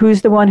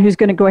 Who's the one who's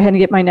going to go ahead and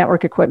get my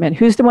network equipment?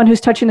 Who's the one who's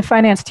touching the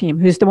finance team?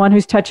 Who's the one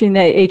who's touching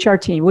the HR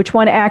team? Which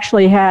one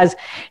actually has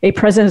a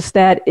presence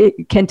that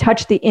it can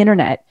touch the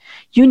internet?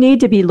 You need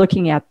to be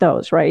looking at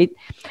those, right?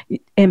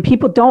 And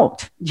people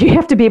don't. You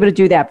have to be able to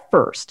do that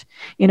first.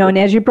 And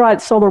as you brought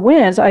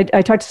SolarWinds,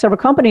 I talked to several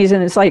companies,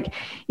 and it's like,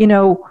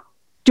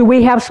 do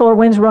we have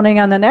SolarWinds running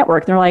on the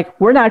network? And they're like,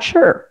 we're not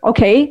sure.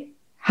 Okay.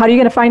 How are you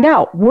going to find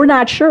out? We're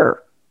not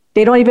sure.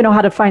 They don't even know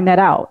how to find that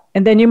out.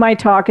 And then you might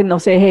talk and they'll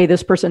say, hey,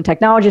 this person in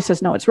technology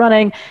says, no, it's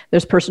running.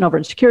 This person over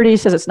in security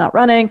says it's not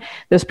running.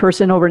 This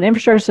person over in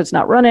infrastructure says it's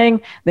not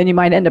running. Then you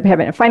might end up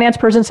having a finance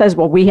person says,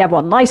 well, we have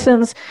one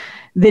license.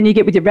 Then you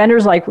get with your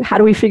vendors, like, how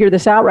do we figure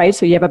this out, right?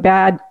 So you have a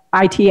bad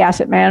IT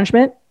asset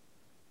management,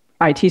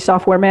 IT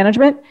software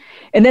management.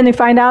 And then they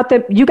find out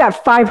that you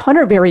got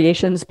 500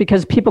 variations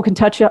because people can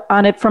touch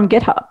on it from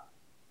GitHub.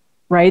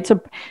 Right.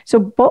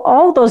 So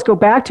all of those go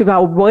back to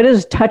about what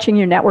is touching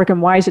your network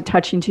and why is it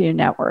touching to your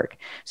network.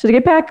 So to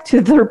get back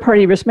to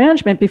third-party risk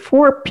management,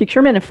 before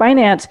procurement and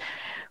finance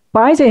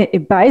buys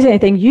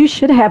anything, you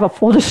should have a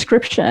full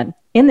description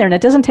in there. And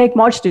it doesn't take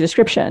much to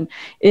description.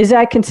 Is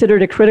that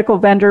considered a critical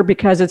vendor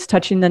because it's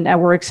touching the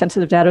network,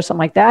 sensitive data, or something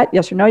like that?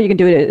 Yes or no? You can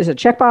do it as a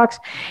checkbox.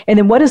 And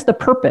then what is the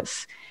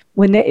purpose?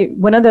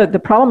 One of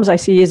the problems I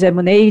see is that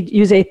when they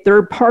use a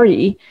third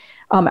party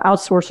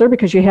outsourcer,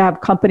 because you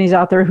have companies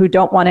out there who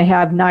don't want to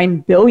have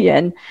 9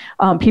 billion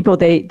people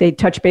they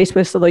touch base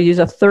with, so they'll use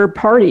a third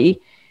party.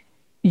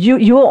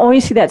 You will only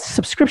see that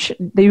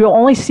subscription. You will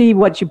only see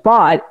what you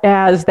bought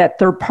as that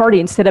third party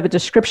instead of a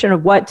description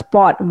of what's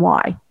bought and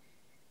why.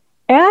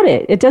 Add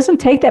it. It doesn't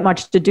take that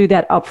much to do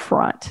that up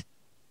front.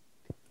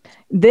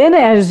 Then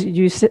as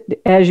you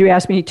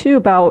asked me too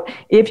about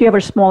if you have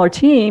a smaller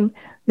team,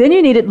 then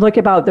you need to look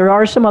about, there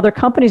are some other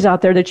companies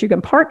out there that you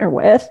can partner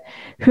with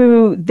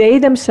who they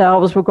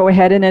themselves will go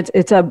ahead and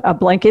it's a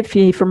blanket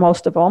fee for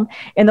most of them.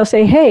 And they'll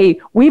say, hey,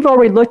 we've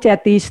already looked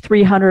at these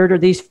 300 or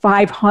these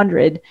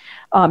 500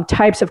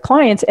 types of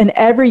clients. And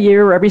every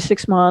year or every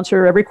 6 months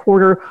or every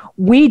quarter,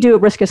 we do a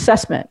risk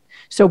assessment.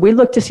 So we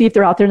look to see if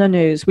they're out there in the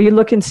news. We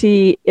look and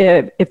see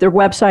if their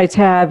websites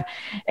have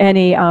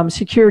any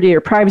security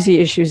or privacy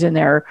issues in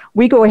there.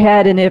 We go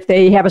ahead, and if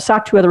they have a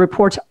SOC 2 other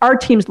reports, our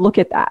teams look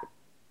at that.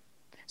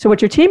 So what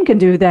your team can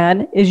do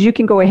then is you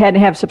can go ahead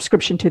and have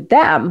subscription to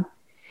them,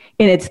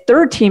 and it's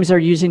third teams they're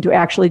using to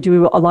actually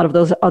do a lot of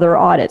those other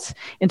audits.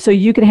 And so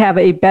you can have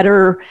a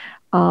better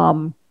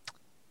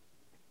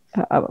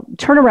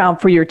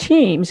turnaround for your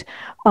teams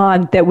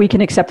on that we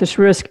can accept this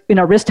risk,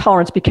 risk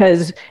tolerance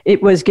because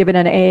it was given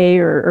an A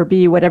or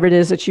B, whatever it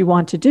is that you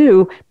want to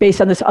do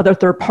based on this other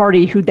third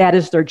party who that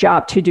is their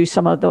job to do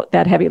some of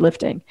that heavy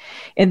lifting.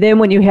 And then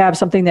when you have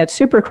something that's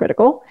super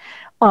critical,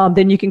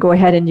 then you can go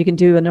ahead and you can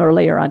do another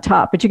layer on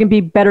top. But you can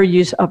be better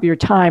use of your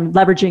time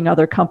leveraging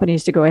other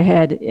companies to go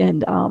ahead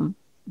and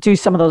do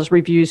some of those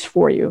reviews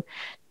for you.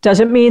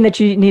 Doesn't mean that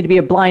you need to be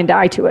a blind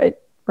eye to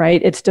it,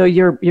 right? It's still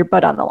your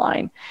butt on the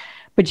line.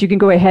 But you can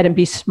go ahead and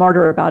be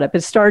smarter about it. But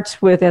it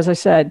starts with, as I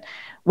said,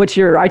 what's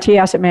your IT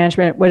asset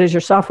management? What is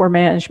your software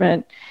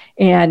management?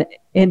 And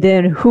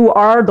then who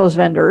are those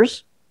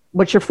vendors?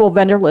 What's your full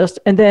vendor list?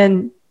 And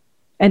then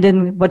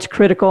what's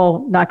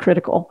critical, not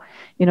critical?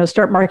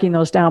 Start marking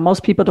those down.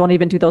 Most people don't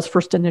even do those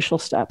first initial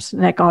steps,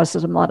 and that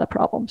causes them a lot of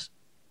problems.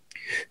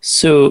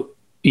 So,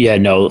 yeah,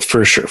 no,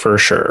 for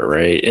sure,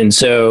 right? And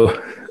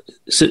so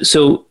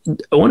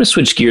I want to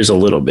switch gears a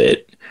little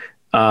bit.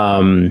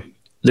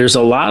 There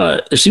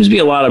seems to be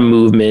a lot of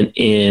movement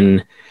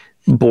in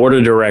board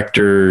of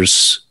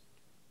directors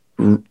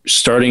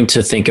starting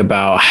to think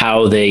about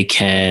how they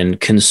can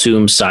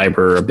consume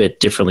cyber a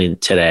bit differently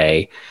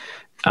today.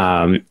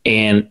 And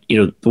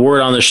the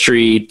word on the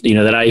street,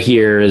 that I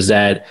hear is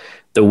that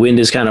the wind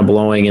is kind of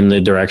blowing in the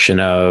direction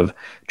of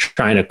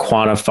trying to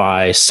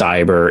quantify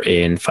cyber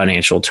in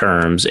financial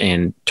terms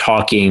and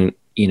talking,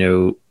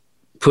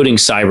 putting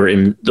cyber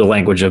in the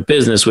language of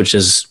business, which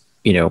is,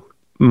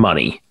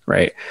 money,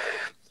 right?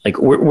 Like,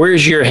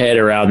 where's your head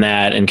around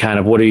that, and kind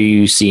of what are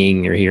you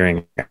seeing or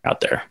hearing out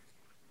there?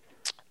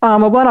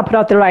 Well, one, I'll put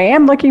out there, I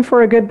am looking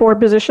for a good board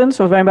position.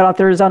 So if anybody out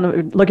there is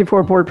looking for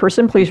a board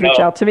person, please reach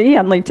out to me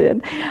on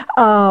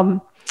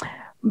LinkedIn.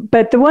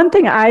 But the one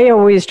thing I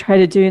always try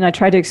to do, and I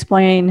try to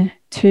explain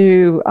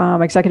to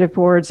executive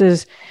boards,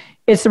 is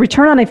it's the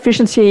return on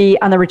efficiency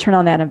on the return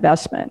on that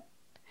investment.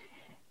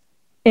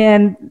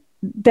 And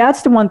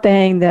that's the one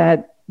thing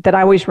that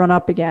I always run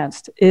up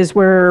against, is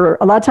where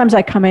a lot of times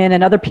I come in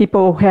and other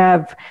people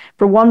have,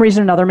 for one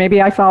reason or another,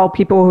 maybe I follow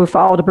people who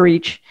followed a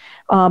breach,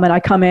 and I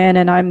come in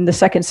and I'm the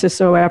second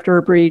CISO after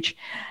a breach.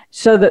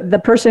 So the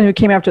person who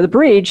came after the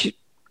breach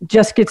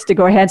just gets to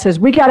go ahead and says,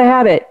 we got to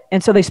have it.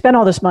 And so they spend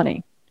all this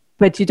money.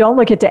 But you don't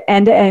look at the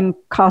end-to-end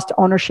cost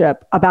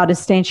ownership about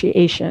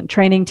instantiation,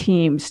 training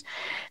teams,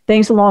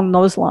 things along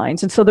those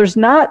lines. And so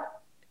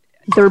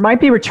there might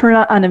be return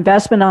on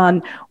investment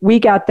on, we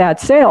got that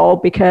sale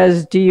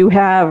because do you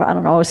have, I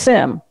don't know, a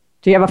SIM?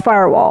 Do you have a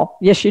firewall?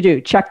 Yes, you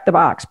do. Check the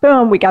box.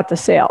 Boom, we got the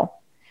sale.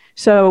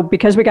 So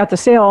because we got the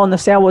sale and the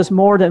sale was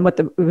more than what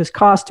it was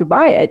cost to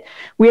buy it,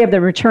 we have the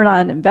return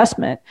on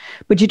investment.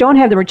 But you don't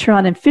have the return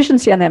on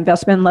efficiency on that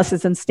investment unless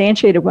it's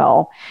instantiated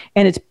well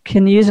and it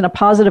can use in a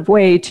positive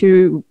way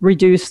to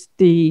reduce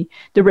the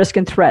risk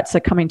and threats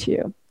that are coming to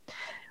you.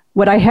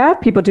 What I have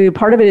people do,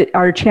 part of it,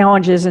 our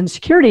challenges in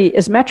security,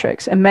 is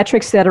metrics, and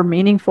metrics that are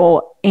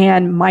meaningful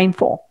and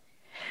mindful.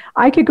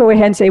 I could go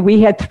ahead and say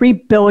we had 3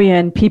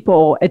 billion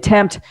people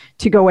attempt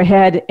to go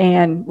ahead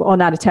and, well,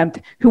 not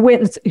attempt,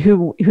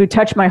 who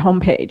touched my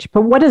homepage.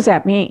 But what does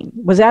that mean?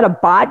 Was that a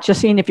bot just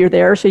seeing if you're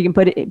there so you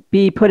can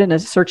be put in a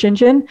search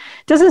engine?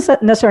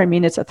 Doesn't necessarily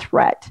mean it's a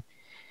threat.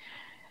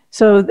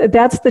 So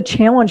that's the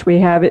challenge we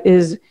have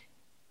is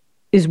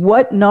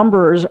what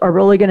numbers are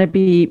really going to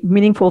be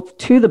meaningful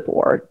to the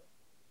board,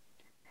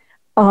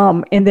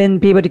 and then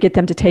be able to get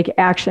them to take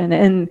action.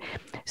 And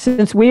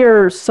since we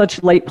are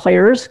such late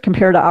players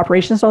compared to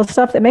operations and all this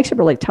stuff, that makes it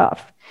really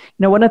tough.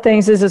 One of the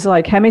things is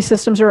like, how many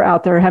systems are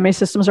out there? How many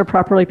systems are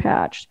properly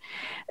patched?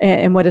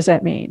 And what does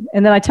that mean?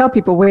 And then I tell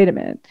people, wait a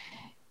minute.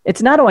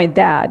 It's not only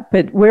that,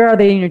 but where are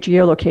they in your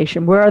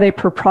geolocation? Where are they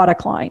per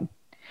product line?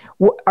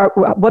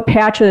 What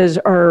patches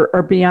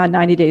are beyond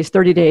 90 days,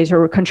 30 days,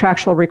 or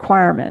contractual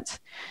requirements?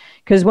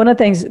 Because one of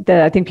the things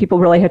that I think people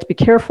really have to be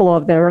careful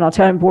of there, and I'll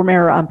tell you, board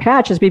member on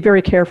patches, be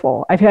very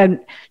careful. I've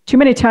had too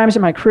many times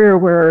in my career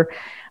where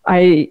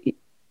I've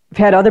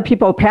had other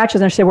people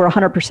patches and they say we're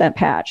 100%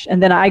 patched.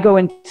 And then I go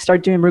and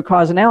start doing root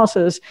cause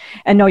analysis,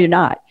 and no, you're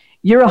not.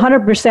 You're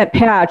 100%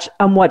 patch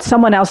on what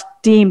someone else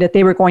deemed that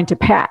they were going to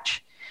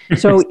patch.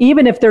 So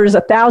even if there's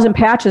 1,000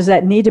 patches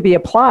that need to be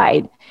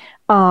applied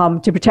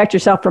to protect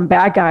yourself from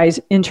bad guys,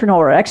 internal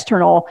or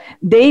external,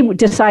 they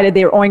decided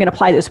they were only going to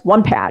apply this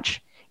one patch.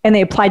 And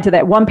they applied to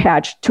that one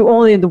patch to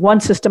only the one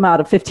system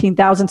out of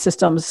 15,000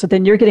 systems. So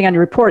then you're getting on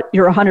your report,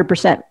 you're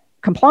 100%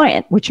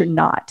 compliant, which you're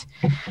not.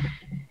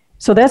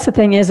 So that's the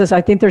thing is I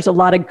think there's a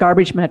lot of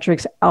garbage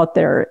metrics out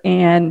there.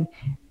 And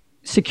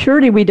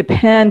security, we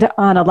depend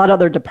on a lot of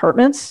other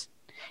departments.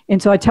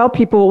 And so I tell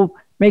people,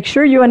 make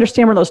sure you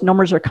understand where those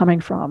numbers are coming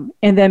from.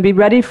 And then be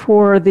ready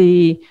for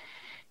the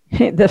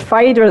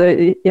fight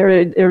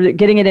or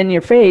getting it in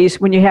your face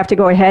when you have to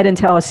go ahead and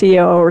tell a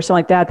CEO or something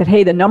like that,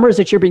 hey, the numbers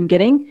that you've been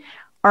getting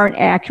aren't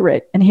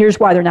accurate. And here's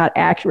why they're not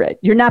accurate.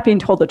 You're not being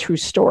told the true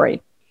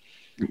story.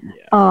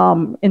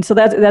 Yeah. And so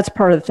that's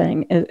part of the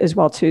thing as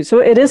well too. So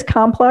it is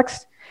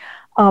complex.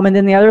 And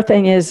then the other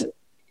thing is,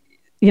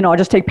 I'll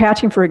just take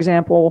patching, for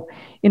example.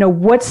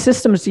 What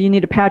systems do you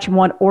need to patch in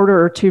what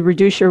order to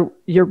reduce your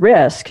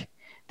risk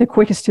the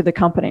quickest to the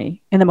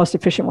company and the most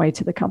efficient way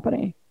to the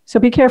company? So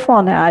be careful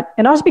on that.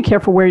 And also be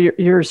careful where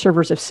your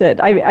servers have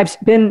sit. I've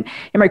been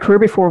in my career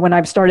before when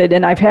I've started,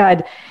 and I've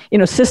had,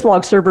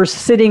 syslog servers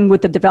sitting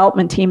with the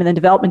development team, and the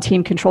development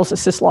team controls the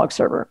syslog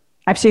server.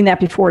 I've seen that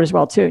before as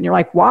well too. And you're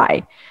like,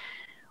 why?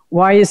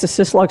 Why is the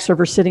syslog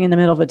server sitting in the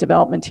middle of a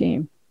development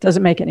team?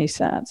 Doesn't make any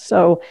sense.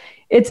 So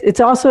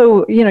it's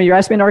also, you're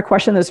asking me another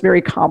question that's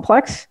very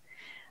complex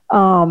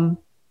on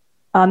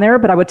there,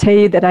 but I would tell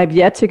you that I've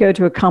yet to go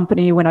to a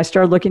company when I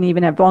started looking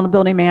even at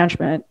vulnerability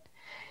management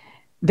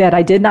that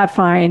I did not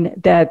find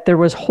that there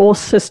was whole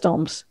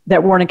systems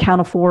that weren't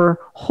accounted for,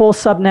 whole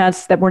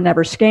subnets that were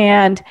never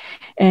scanned.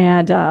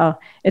 And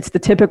it's the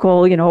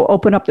typical,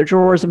 open up their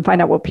drawers and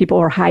find out what people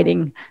are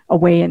hiding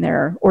away in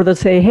there. Or they'll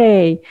say,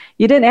 hey,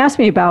 you didn't ask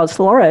me about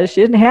Solaris.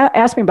 You didn't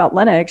ask me about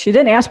Linux. You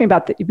didn't ask me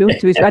about the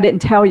Ubuntu. So I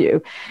didn't tell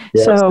you.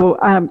 Yes. So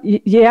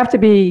you have to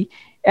be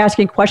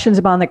asking questions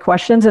about the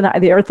questions. And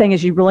the other thing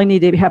is you really need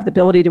to have the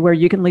ability to where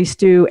you can at least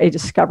do a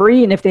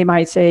discovery. And if they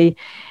might say,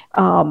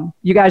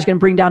 you guys are going to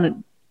bring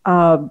down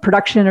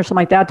production or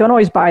something like that, don't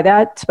always buy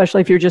that,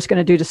 especially if you're just going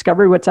to do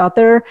discovery, what's out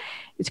there.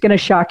 It's going to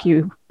shock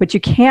you. But you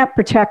can't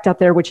protect out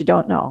there what you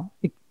don't know,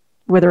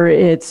 whether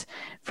it's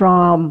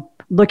from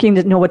looking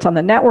to know what's on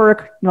the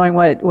network, knowing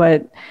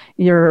what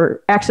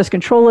your access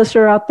control lists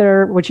are out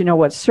there,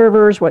 what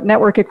servers, what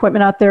network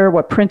equipment out there,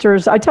 what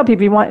printers. I tell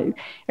people, are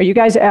you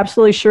guys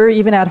absolutely sure,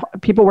 even at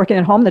people working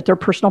at home, that their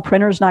personal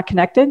printer is not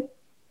connected?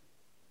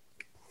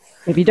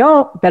 If you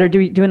don't, better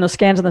doing those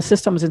scans on the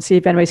systems and see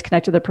if anybody's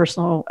connected to their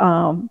personal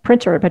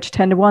printer. I bet you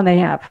 10 to 1 they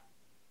have.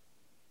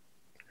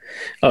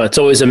 Oh, it's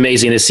always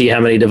amazing to see how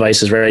many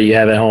devices, right, you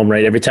have at home,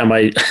 right? Every time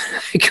I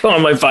go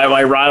on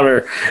my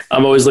router,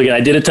 I'm always looking. I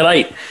did it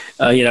tonight.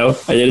 I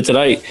did it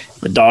tonight.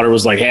 My daughter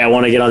was like, "Hey, I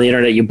want to get on the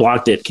internet. You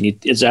blocked it. Can you?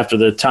 It's after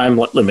the time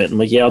limit." I'm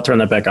like, "Yeah, I'll turn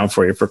that back on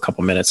for you for a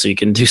couple minutes so you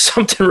can do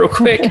something real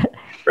quick."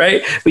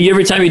 Right? But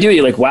every time you do it,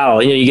 you're like, "Wow!"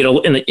 You get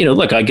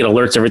look, I get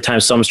alerts every time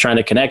someone's trying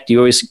to connect.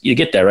 You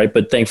get that, right?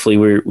 But thankfully,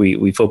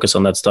 we focus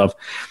on that stuff.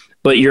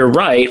 But you're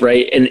right?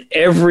 In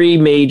every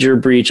major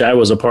breach I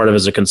was a part of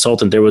as a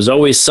consultant, there was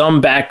always some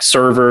back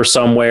server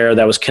somewhere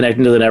that was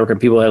connecting to the network,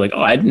 and people are like,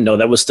 "Oh, I didn't know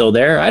that was still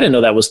there. I didn't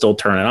know that was still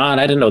turning on.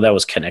 I didn't know that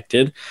was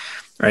connected."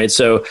 Right?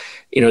 So,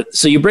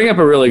 so you bring up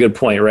a really good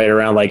point, right,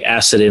 around like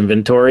asset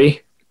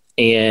inventory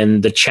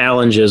and the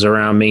challenges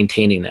around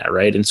maintaining that,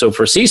 right? And so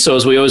for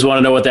CISOs, we always want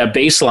to know what that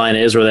baseline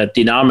is or that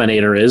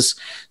denominator is,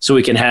 so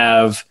we can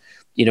have,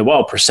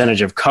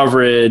 percentage of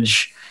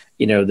coverage.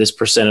 This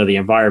percent of the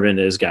environment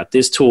has got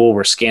this tool.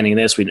 We're scanning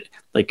this.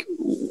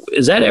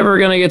 Is that ever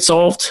going to get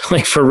solved?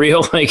 Like for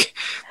real? Or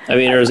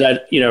is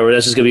that, or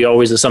that's just going to be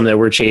always something that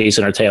we're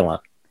chasing our tail on?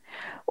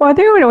 Well, I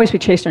think it would always be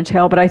chasing our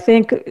tail, but I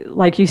think,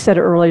 like you said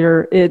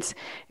earlier, it's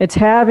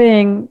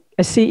having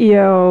a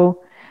CEO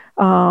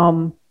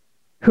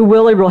who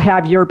really will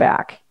have your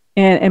back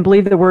and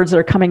believe the words that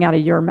are coming out of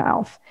your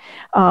mouth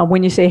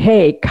when you say,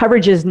 "Hey,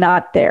 coverage is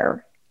not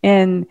there,"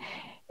 and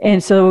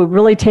so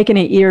really taking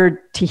an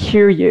ear to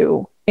hear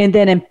you, and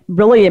then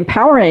really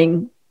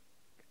empowering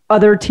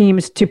other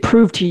teams to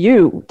prove to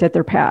you that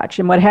they're patched.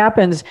 And what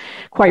happens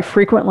quite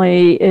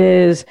frequently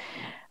is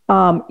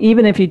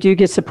even if you do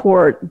get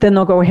support, then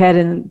they'll go ahead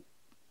and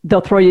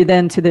they'll throw you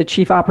then to the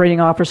chief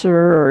operating officer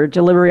or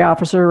delivery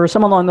officer or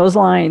someone along those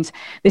lines.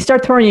 They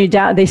start throwing you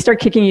down. They start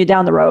kicking you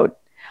down the road.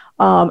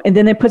 And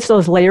then it puts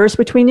those layers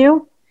between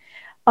you.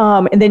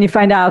 And then you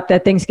find out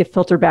that things get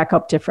filtered back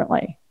up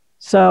differently.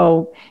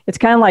 So it's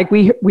kind of like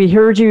we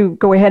heard you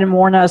go ahead and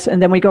warn us,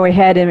 and then we go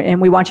ahead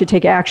and we want you to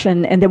take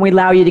action, and then we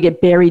allow you to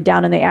get buried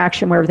down in the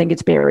action where everything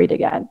gets buried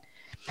again.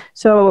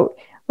 So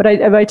what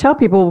I tell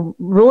people,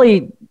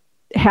 really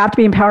have to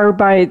be empowered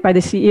by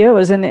the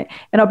CEOs. And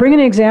I'll bring an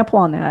example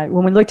on that.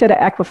 When we looked at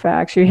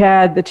Equifax, you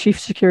had the chief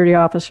security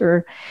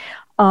officer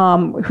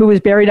who was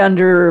buried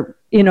under,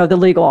 the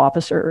legal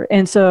officer.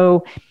 And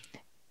so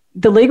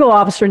the legal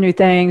officer knew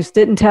things,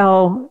 didn't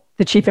tell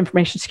the chief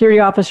information security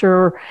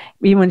officer.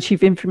 Even when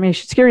chief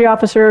information security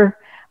officer,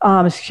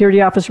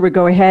 security officer would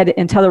go ahead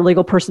and tell their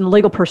legal person. The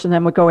legal person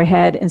then would go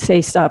ahead and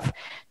say stuff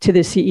to the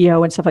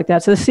CEO and stuff like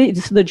that. So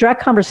the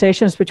direct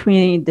conversations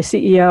between the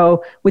CEO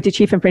with the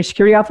chief information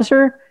security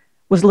officer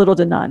was little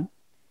to none.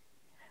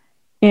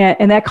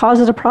 And that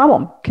causes a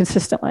problem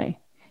consistently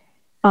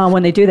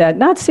when they do that.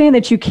 Not saying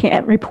that you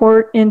can't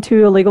report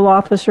into a legal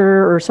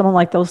officer or someone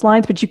like those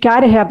lines, but you got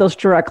to have those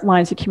direct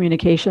lines of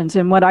communications.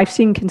 And what I've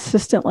seen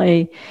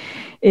consistently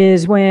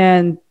is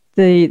when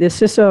the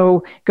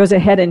CISO goes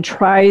ahead and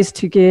tries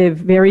to give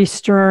very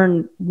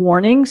stern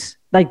warnings,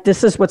 like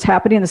this is what's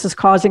happening, this is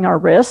causing our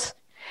risk,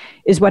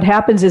 is what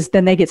happens is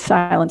then they get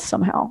silenced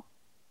somehow.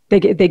 They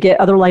get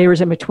other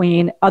layers in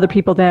between. Other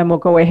people then will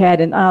go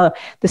ahead and the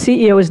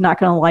CEO is not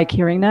going to like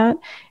hearing that.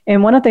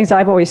 And one of the things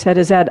I've always said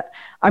is that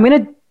I'm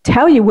going to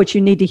tell you what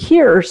you need to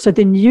hear so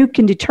then you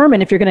can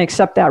determine if you're going to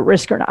accept that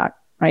risk or not,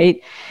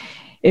 right?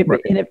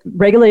 And if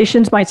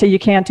regulations might say you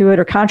can't do it,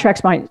 or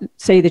contracts might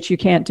say that you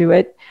can't do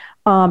it.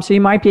 So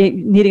you might be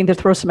needing to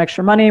throw some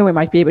extra money. We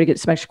might be able to get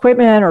some extra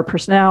equipment or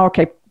personnel.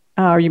 Okay.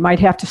 Or you might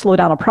have to slow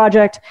down a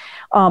project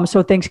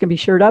so things can be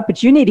shored up,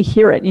 but you need to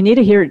hear it. You need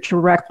to hear it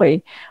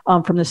directly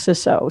from the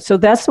CISO. So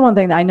that's the one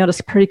thing that I notice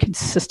pretty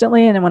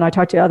consistently. And then when I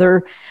talk to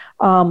other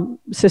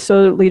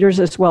CISO leaders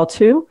as well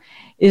too,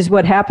 is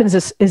what happens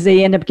is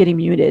they end up getting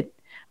muted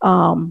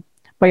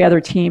by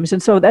other teams.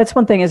 And so that's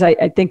one thing is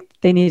I think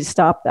they need to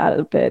stop that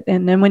a bit.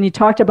 And then when you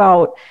talked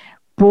about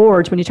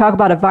boards, when you talk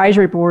about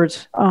advisory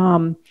boards,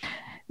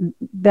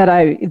 that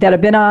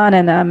I've been on,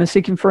 and I'm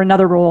seeking for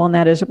another role on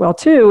that as well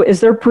too, is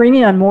they're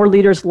bringing on more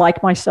leaders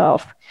like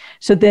myself.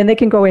 So then they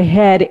can go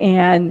ahead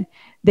and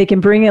they can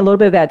bring a little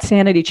bit of that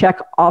sanity check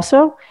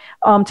also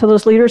to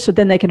those leaders. So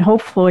then they can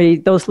hopefully,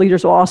 those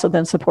leaders will also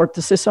then support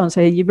the CISO and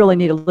say, you really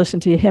need to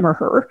listen to him or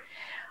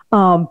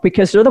her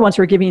because they're the ones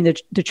who are giving you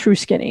the true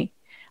skinny.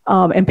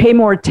 And pay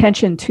more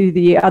attention to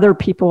the other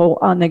people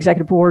on the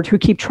executive board who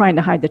keep trying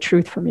to hide the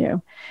truth from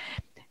you.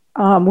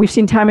 We've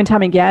seen time and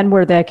time again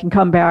where that can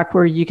come back,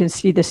 where you can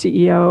see the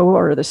CEO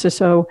or the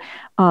CISO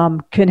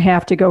can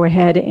have to go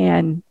ahead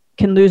and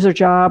can lose their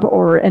job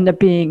or end up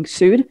being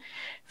sued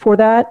for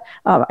that.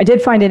 I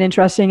did find it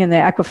interesting in the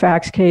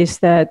Equifax case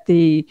that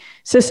the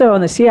CISO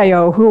and the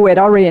CIO, who had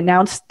already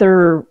announced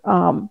their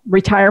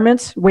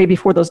retirements way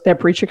before their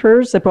breach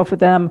occurs, that both of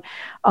them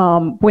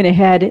went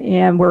ahead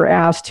and were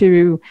asked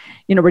to,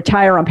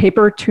 retire on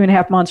paper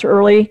 2.5 months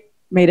early,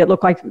 made it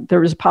look like there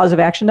was positive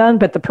action done,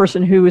 but the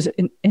person who was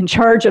in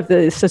charge of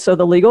the CISO,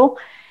 the legal,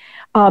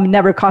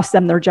 never cost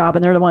them their job,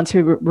 and they're the ones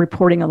who were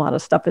reporting a lot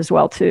of stuff as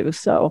well too.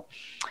 So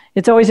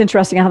it's always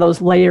interesting how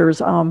those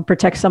layers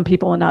protect some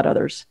people and not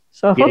others.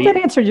 So I hope that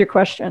answered your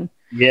question.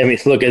 Yeah, I mean,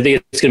 look, I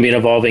think it's going to be an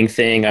evolving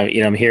thing.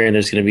 I'm hearing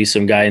there's going to be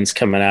some guidance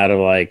coming out of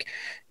like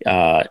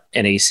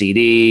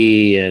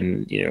NACD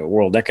and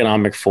World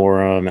Economic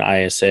Forum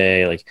and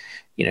ISA, like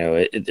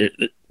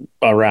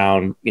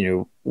around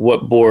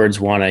what boards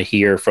want to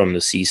hear from the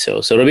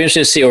CISO. So it'll be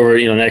interesting to see over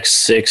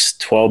next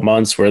 6-12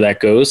 months where that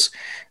goes.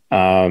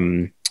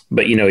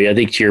 But I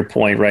think to your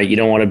point, right, you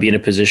don't want to be in a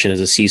position as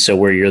a CISO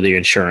where you're the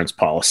insurance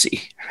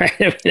policy, right?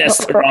 I mean,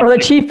 that's or the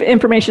chief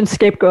information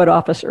scapegoat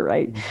officer,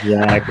 right?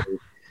 Exactly.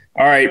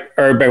 All right,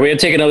 we're going to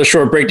take another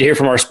short break to hear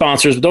from our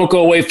sponsors. But don't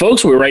go away,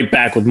 folks. We're right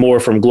back with more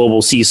from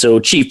Global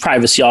CISO Chief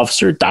Privacy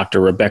Officer,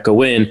 Dr. Rebecca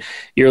Wynn.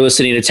 You're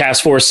listening to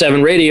Task Force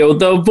 7 Radio,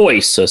 the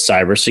voice of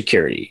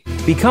cybersecurity.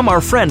 Become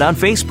our friend on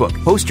Facebook.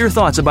 Post your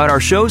thoughts about our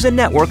shows and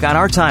network on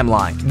our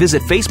timeline.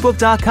 Visit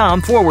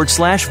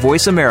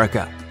facebook.com/Voice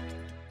America.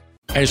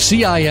 As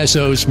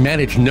CISOs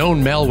manage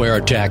known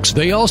malware attacks,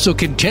 they also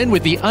contend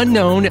with the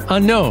unknown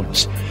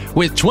unknowns.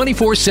 With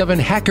 24/7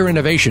 hacker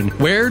innovation,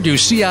 where do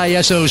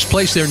CISOs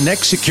place their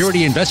next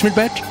security investment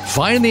bet?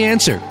 Find the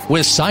answer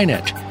with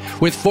SINET.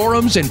 With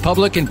forums and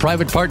public and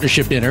private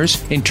partnership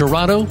dinners in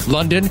Toronto,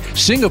 London,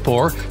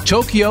 Singapore,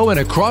 Tokyo,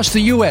 and across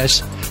the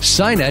U.S.,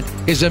 SINET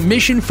is a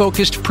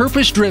mission-focused,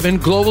 purpose-driven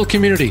global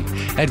community,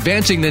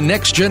 advancing the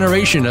next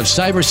generation of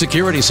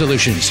cybersecurity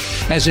solutions.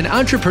 As an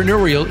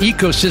entrepreneurial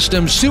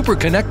ecosystem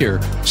superconnector,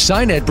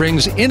 SINET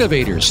brings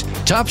innovators,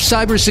 top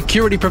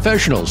cybersecurity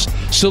professionals,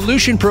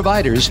 solution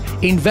providers,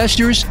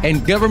 investors,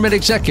 and government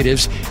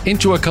executives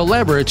into a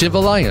collaborative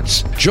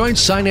alliance. Join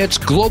SINET's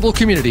global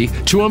community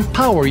to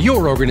empower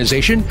your organization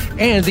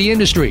and the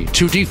industry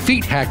to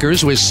defeat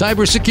hackers with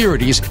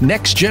cybersecurity's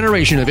next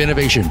generation of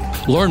innovation.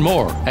 Learn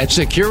more at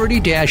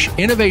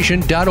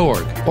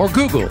security-innovation.org or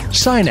Google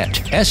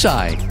SINET,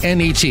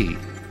 SINET.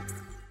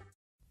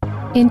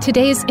 In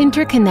today's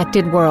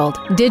interconnected world,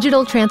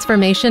 digital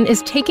transformation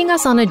is taking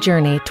us on a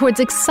journey towards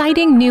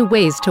exciting new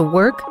ways to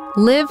work,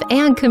 live,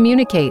 and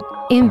communicate.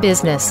 In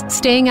business,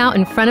 staying out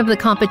in front of the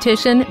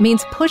competition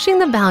means pushing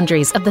the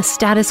boundaries of the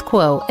status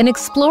quo and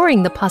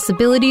exploring the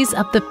possibilities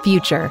of the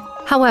future.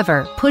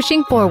 However,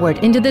 pushing forward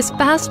into this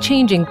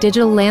fast-changing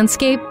digital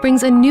landscape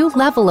brings a new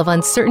level of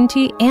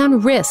uncertainty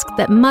and risk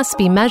that must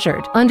be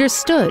measured,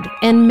 understood,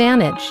 and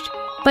managed.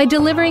 By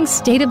delivering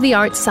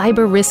state-of-the-art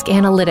cyber risk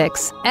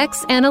analytics,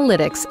 X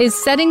Analytics is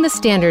setting the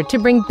standard to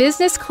bring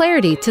business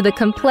clarity to the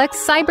complex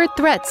cyber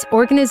threats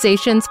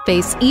organizations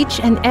face each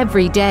and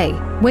every day.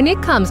 When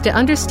it comes to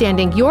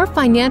understanding your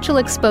financial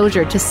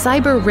exposure to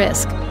cyber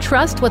risk,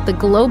 trust what the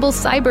global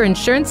cyber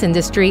insurance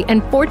industry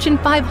and Fortune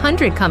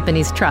 500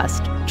 companies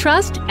trust.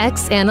 Trust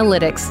X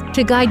Analytics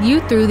to guide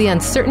you through the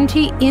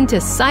uncertainty into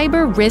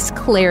cyber risk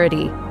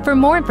clarity. For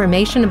more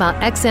information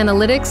about X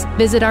Analytics,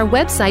 visit our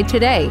website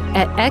today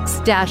at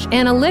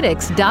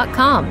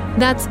x-analytics.com.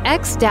 That's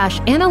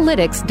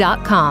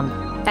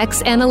x-analytics.com.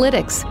 X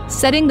Analytics,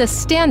 setting the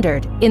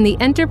standard in the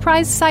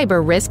enterprise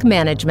cyber risk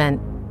management.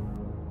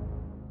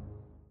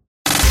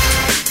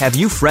 Have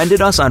you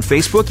friended us on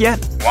Facebook yet?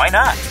 Why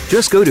not?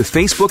 Just go to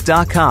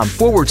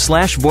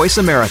facebook.com/Voice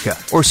America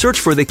or search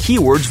for the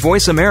keywords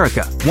Voice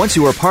America. Once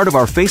you are part of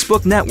our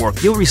Facebook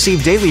network, you'll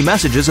receive daily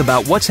messages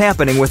about what's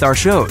happening with our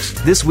shows,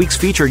 this week's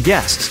featured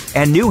guests,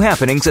 and new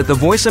happenings at the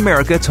Voice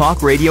America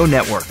Talk Radio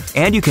Network.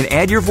 And you can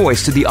add your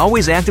voice to the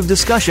always active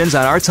discussions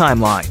on our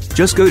timeline.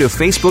 Just go to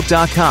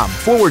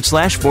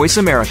facebook.com/Voice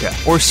America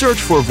or search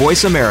for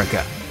Voice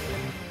America.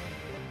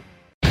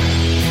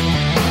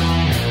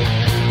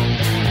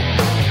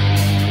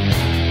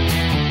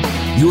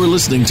 You're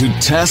listening to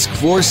Task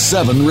Force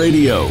 7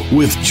 Radio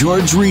with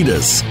George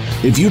Ritas.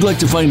 If you'd like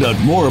to find out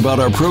more about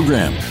our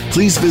program,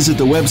 please visit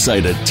the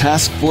website at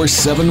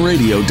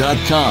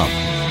taskforce7radio.com.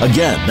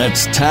 Again,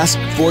 that's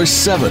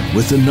taskforce7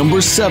 with the number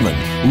 7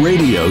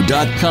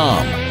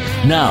 radio.com.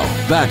 Now,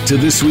 back to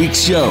this week's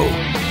show.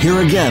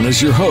 Here again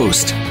is your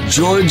host,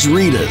 George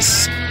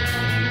Ritas.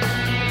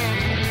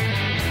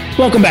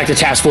 Welcome back to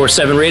Task Force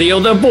 7 Radio,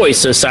 the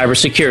voice of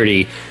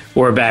cybersecurity.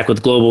 We're back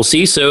with Global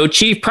CISO,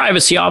 Chief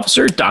Privacy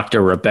Officer,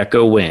 Dr.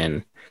 Rebecca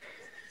Wynn.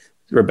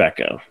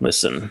 Rebecca,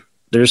 listen,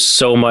 there's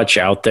so much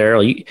out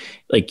there, like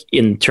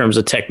in terms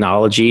of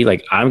technology.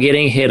 Like I'm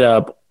getting hit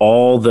up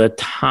all the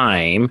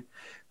time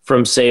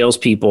from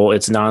salespeople.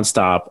 It's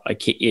nonstop. I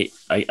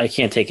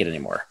can't take it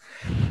anymore.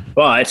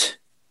 But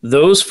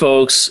those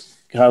folks,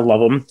 I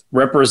love them,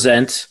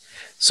 represent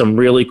some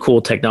really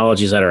cool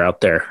technologies that are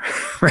out there,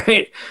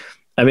 right?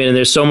 I mean, and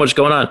there's so much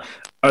going on.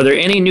 Are there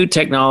any new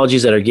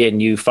technologies that are getting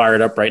you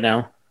fired up right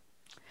now?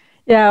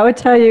 Yeah, I would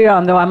tell you,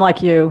 though I'm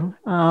like you,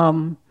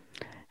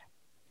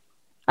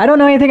 I don't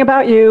know anything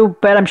about you,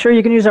 but I'm sure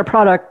you can use our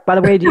product. By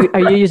the way,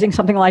 are you using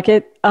something like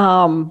it?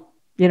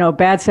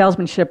 Bad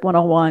salesmanship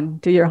 101,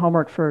 do your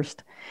homework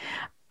first.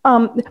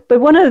 But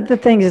one of the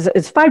things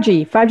is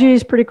 5G. 5G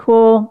is pretty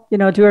cool.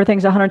 Do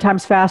everything's 100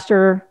 times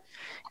faster,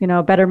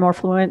 better, more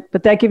fluent.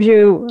 But that gives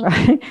you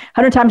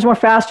 100 times more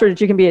faster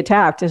that you can be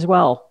attacked as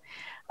well.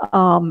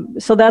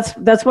 So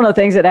that's one of the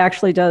things that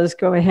actually does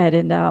go ahead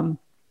and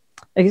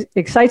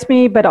excites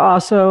me, but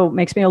also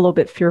makes me a little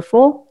bit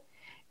fearful.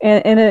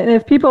 And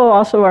if people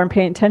also aren't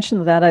paying attention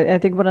to that, I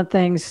think one of the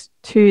things,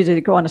 too, to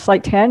go on a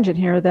slight tangent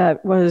here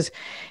that was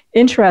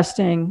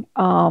interesting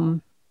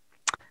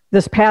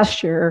this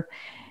past year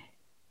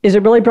is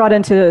it really brought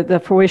into the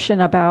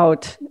fruition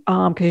about,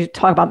 because you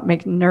talk about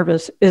making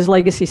nervous, is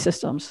legacy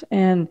systems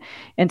and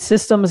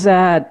systems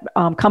that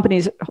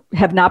companies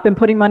have not been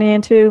putting money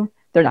into.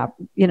 They're not,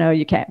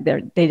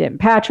 they didn't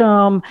patch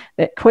them,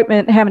 the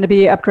equipment having to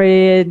be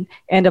upgraded,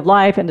 end of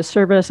life, end of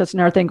service. That's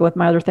another thing with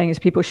my other thing is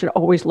people should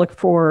always look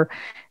for,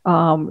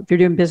 if you're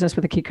doing business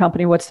with a key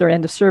company, what's their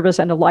end of service,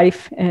 end of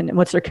life, and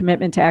what's their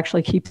commitment to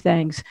actually keep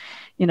things,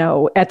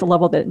 at the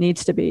level that it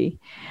needs to be.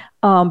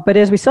 But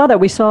as we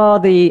saw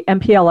the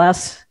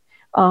MPLS,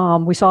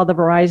 we saw the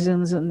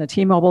Verizons and the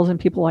T-Mobiles and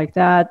people like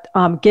that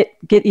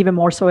get even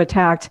more so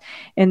attacked.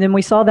 And then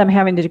we saw them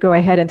having to go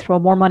ahead and throw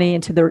more money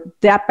into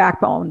that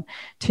backbone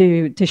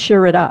to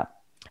shore it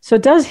up. So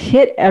it does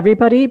hit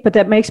everybody, but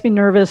that makes me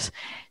nervous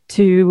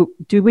do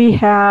we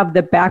have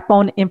the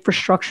backbone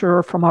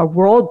infrastructure from a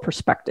world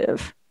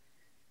perspective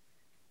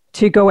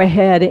to go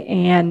ahead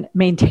and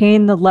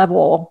maintain the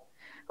level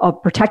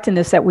of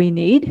protectiveness that we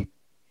need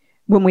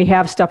when we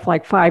have stuff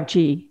like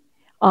 5G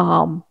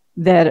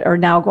that are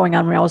now going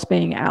on rails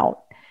being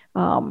out.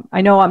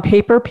 I know on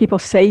paper people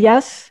say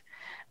yes,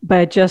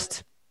 but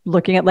just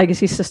looking at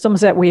legacy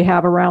systems that we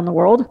have around the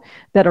world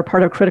that are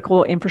part of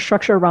critical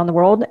infrastructure around the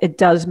world, it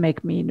does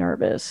make me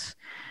nervous.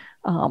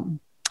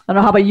 I don't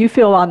know how about you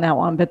feel on that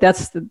one, but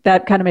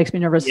that kind of makes me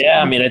nervous.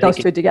 Yeah, I mean, I those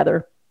think two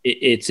together.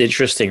 It's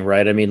interesting,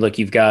 right? I mean, look,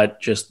 you've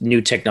got just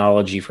new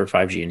technology for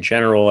 5G in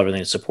general,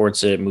 everything that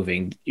supports it,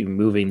 moving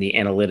the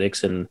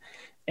analytics and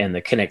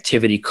the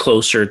connectivity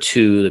closer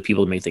to the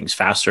people to make things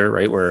faster,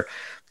 right? Where,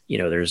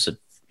 there's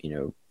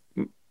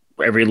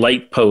every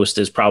light post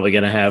is probably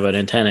going to have an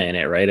antenna in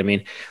it, right? I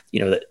mean,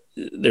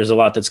 there's a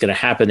lot that's going to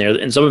happen there,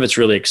 and some of it's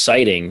really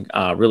exciting,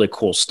 really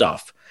cool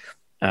stuff.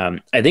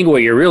 I think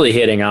what you're really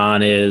hitting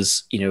on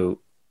is,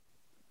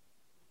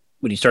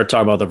 when you start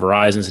talking about the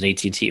Verizons and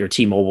AT&T or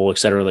T-Mobile, et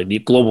cetera, like the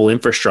global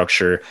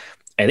infrastructure,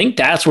 I think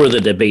that's where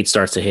the debate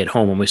starts to hit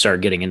home when we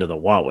start getting into the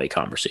Huawei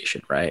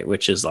conversation, right?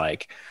 Which is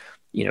like,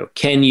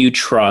 can you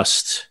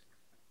trust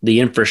the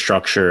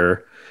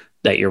infrastructure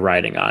that you're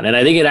riding on? And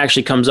I think it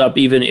actually comes up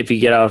even if you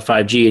get out of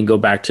 5G and go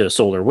back to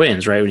solar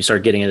winds, right? When you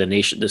start getting into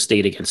the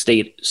state against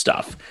state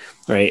stuff,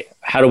 right?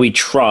 How do we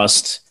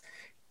trust,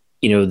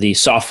 the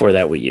software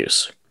that we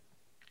use?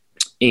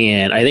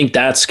 And I think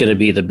that's going to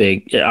be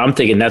I'm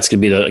thinking that's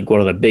going to be one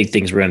of the big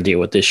things we're going to deal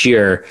with this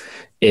year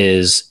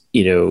is,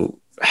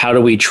 how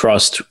do we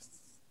trust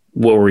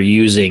what we're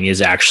using is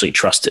actually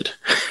trusted?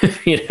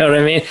 You know what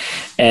I mean?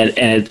 And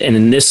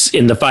in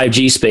the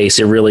 5G space,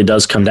 it really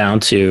does come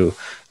down to,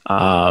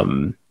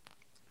 not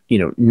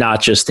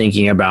just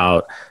thinking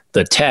about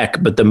the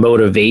tech, but the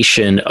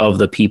motivation of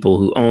the people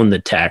who own the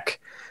tech,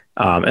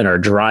 and are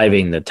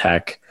driving the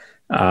tech,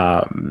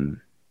 and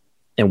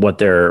what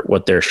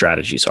their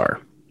strategies are.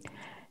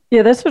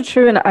 Yeah, that's so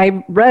true. And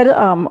I read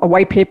a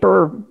white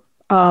paper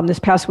this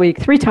past week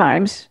 3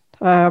 times.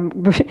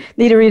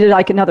 Need to read it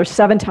like another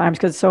 7 times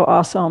because it's so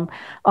awesome.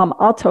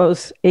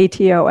 Atos,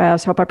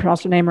 ATOS, hope I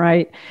pronounced their name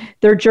right,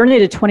 their journey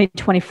to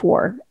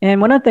 2024. And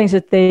one of the things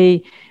that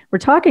they were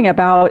talking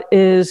about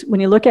is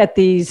when you look at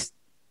these,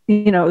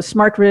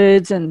 smart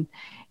grids and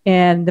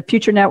the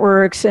future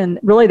networks and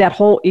really that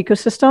whole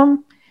ecosystem,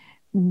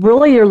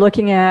 really you're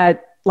looking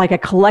at like a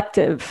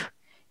collective,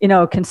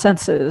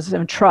 consensus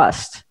and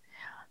trust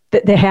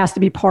that has to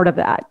be part of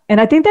that.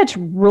 And I think that's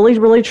really,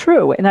 really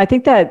true. And I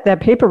think that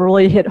paper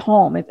really hit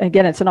home.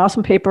 Again, it's an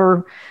awesome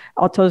paper,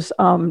 Alto's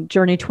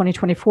Journey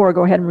 2024.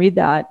 Go ahead and read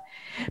that.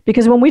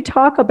 Because when we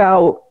talk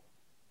about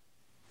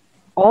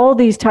all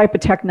these type of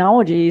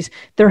technologies,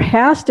 there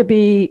has to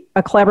be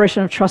a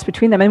collaboration of trust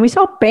between them. And we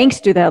saw banks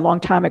do that a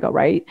long time ago,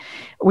 right?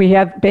 We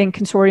have bank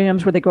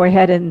consortiums where they go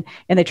ahead and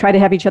they try to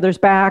have each other's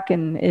back.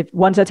 And if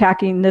one's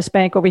attacking this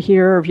bank over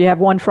here, or if you have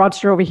one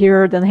fraudster over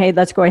here, then hey,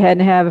 let's go ahead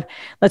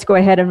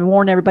and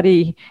warn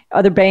everybody,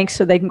 other banks,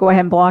 so they can go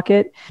ahead and block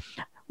it.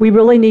 We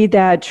really need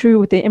that true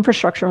with the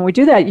infrastructure. When we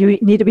do that, you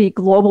need to be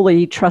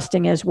globally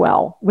trusting as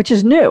well, which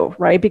is new,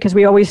 right? Because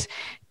we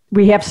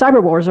have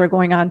cyber wars that are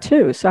going on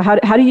too. So how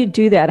do you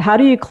do that? How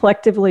do you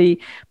collectively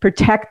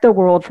protect the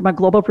world from a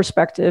global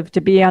perspective to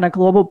be on a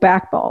global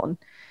backbone?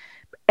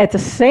 At the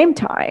same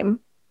time,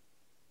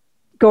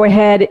 go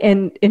ahead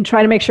and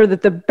try to make sure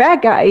that the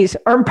bad guys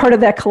aren't part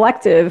of that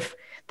collective,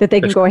 that they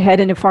can go ahead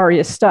and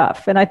nefarious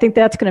stuff. And I think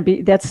that's going to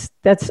be, that's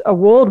a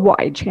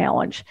worldwide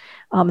challenge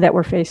that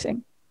we're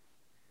facing.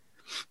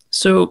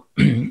 So,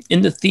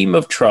 in the theme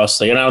of trust,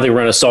 like, and I don't think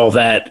we're going to solve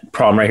that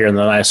problem right here in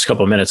the last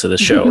couple of minutes of the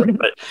show,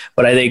 right?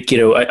 but I think,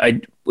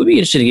 I would be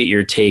interested to get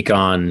your take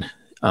on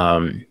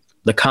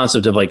the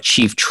concept of like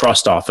chief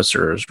trust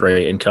officers,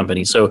 right, in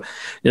companies. So,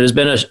 there's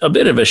been a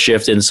bit of a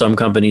shift in some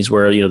companies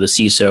where, the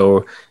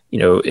CISO,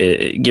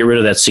 get rid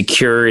of that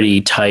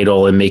security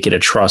title and make it a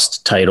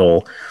trust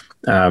title.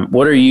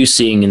 What are you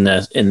seeing in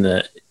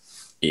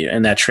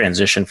that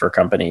transition for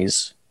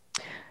companies?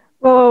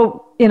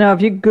 Well,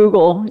 if you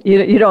Google,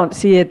 you don't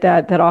see it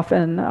that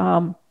often.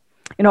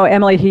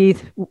 Emily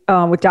Heath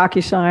with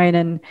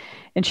DocuSign,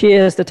 and she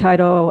is the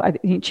title, I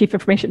think, Chief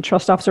Information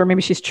Trust Officer.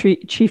 Maybe she's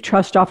Chief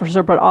Trust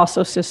Officer, but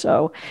also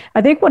CISO.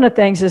 I think one of the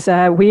things is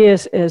that we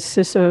as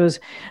CISOs,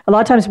 a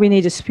lot of times we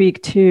need to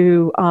speak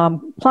to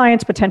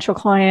clients, potential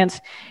clients,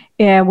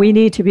 and we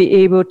need to be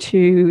able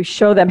to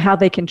show them how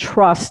they can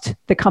trust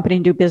the company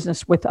and do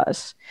business with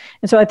us.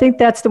 And so I think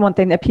that's the one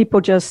thing that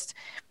people just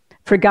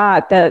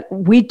forgot, that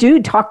we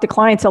do talk to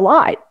clients a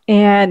lot,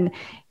 and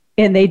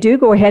they do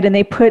go ahead and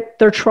they put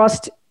their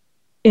trust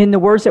in the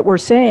words that we're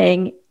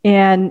saying,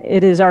 and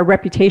it is our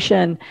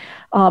reputation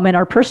and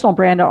our personal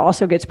brand that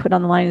also gets put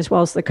on the line, as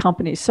well as the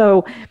company.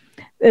 So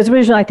as a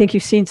reason, I think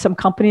you've seen some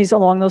companies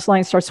along those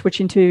lines start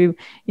switching to,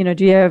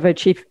 do you have a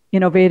chief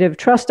innovative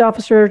trust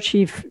officer,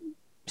 chief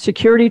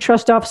security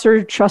trust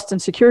officer, trust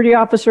and security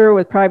officer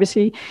with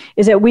privacy?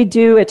 Is that we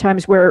do at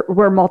times wear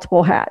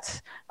multiple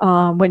hats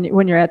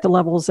when you're at the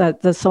levels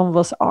that some of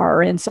us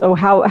are. And so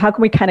how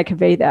can we kind of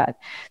convey that?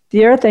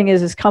 The other thing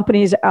is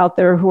companies out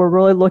there who are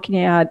really looking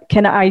at,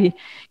 can I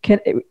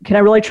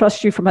really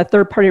trust you from a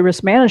third party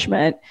risk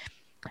management,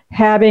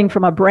 having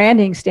from a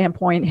branding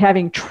standpoint,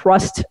 having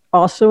trust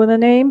also in the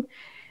name,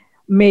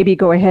 maybe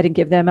go ahead and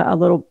give them a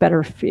little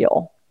better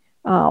feel.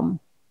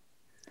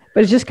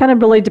 But it just kind of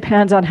really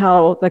depends on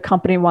how the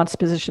company wants to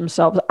position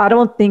themselves. I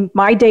don't think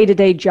my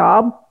day-to-day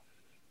job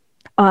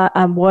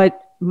on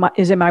what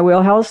is in my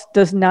wheelhouse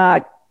does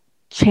not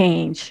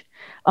change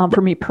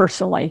for me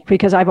personally,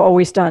 because I've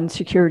always done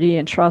security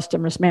and trust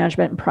and risk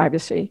management and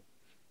privacy.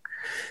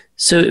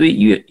 So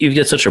you've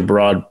got such a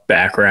broad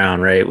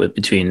background, right,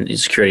 between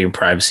security and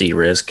privacy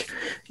risk.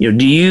 Where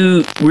do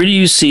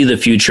you see the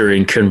future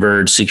in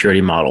converged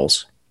security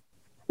models,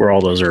 where all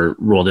those are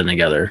rolled in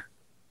together?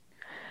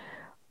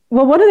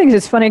 Well, one of the things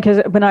that's funny,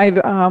 because when I've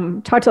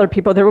talked to other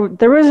people, there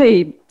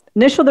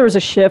was a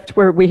shift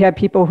where we had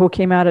people who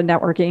came out of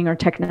networking or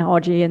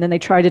technology, and then they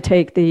tried to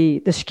take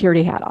the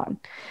security hat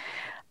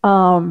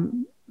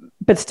on,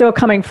 but still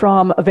coming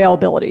from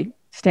availability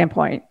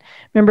standpoint.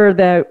 Remember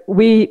that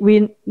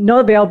we know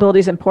availability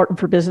is important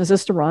for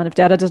businesses to run. If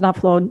data does not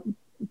flow,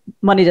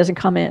 money doesn't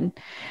come in.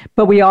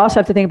 But we also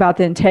have to think about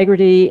the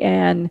integrity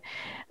and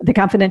the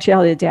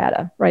confidentiality of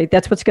data, right?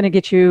 That's what's going to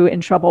get you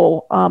in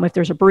trouble if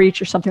there's a breach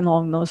or something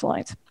along those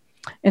lines.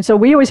 And so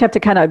we always have to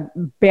kind of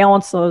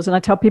balance those. And I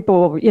tell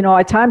people,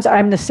 at times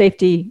I'm the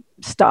safety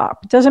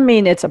stop. It doesn't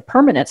mean it's a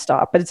permanent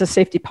stop, but it's a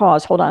safety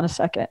pause. Hold on a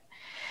second.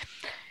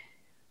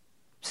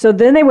 So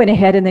then they went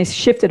ahead and they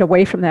shifted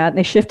away from that, and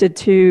they shifted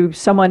to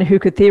someone who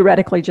could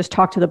theoretically just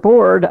talk to the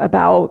board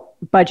about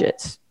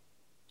budgets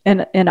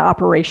and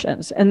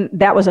operations. And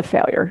that was a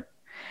failure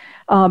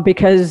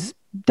because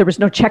there was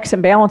no checks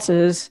and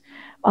balances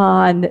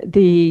on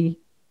the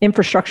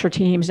infrastructure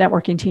teams,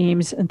 networking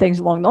teams, and things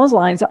along those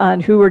lines on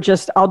who were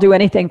just, I'll do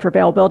anything for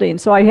availability.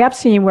 And so I have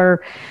seen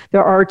where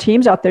there are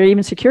teams out there,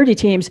 even security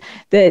teams,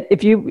 that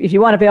if you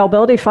want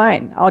availability,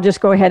 fine, I'll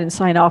just go ahead and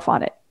sign off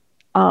on it,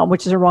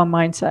 which is a wrong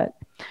mindset.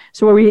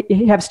 So what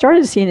we have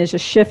started seeing is a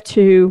shift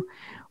to,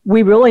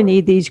 we really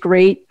need these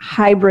great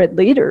hybrid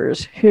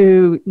leaders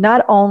who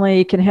not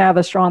only can have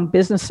a strong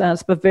business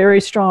sense, but very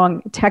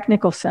strong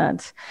technical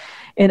sense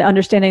in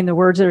understanding the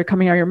words that are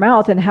coming out of your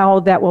mouth and how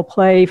that will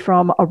play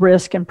from a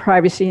risk and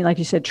privacy, and like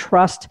you said,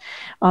 trust,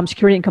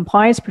 security and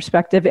compliance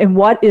perspective, and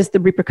what is the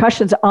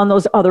repercussions on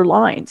those other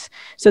lines.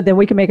 So then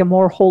we can make a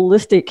more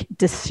holistic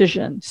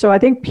decision. So I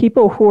think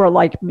people who are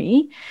like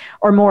me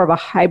are more of a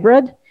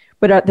hybrid,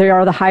 but they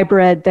are the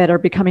hybrid that are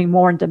becoming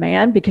more in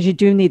demand, because you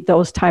do need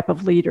those type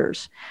of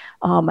leaders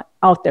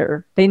out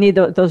there. They need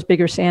those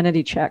bigger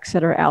sanity checks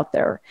that are out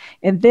there.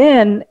 And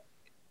then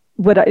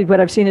what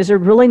I've seen is there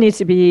really needs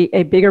to be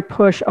a bigger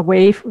push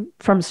away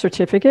from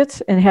certificates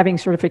and having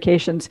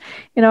certifications.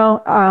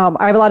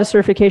 I have a lot of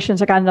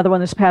certifications. I got another one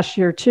this past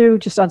year too,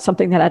 just on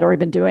something that I'd already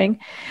been doing.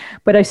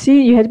 But I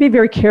see you have to be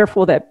very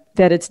careful that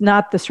it's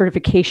not the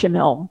certification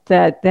mill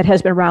that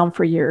has been around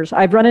for years.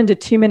 I've run into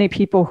too many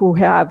people who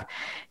have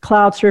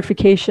cloud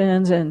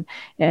certifications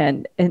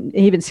and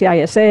even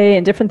CISA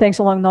and different things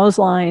along those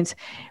lines,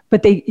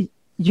 but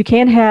you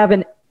can't have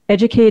an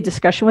educated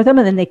discussion with them,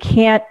 and then they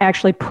can't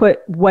actually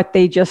put what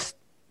they just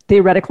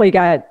theoretically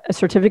got a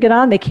certificate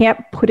on, they can't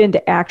put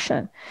into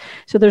action.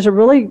 So there's a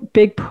really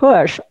big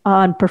push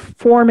on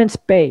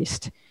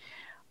performance-based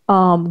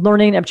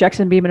learning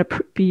objectives, and being able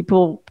to,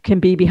 people can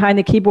be behind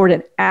the keyboard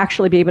and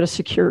actually be able to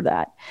secure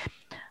that.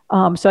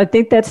 So I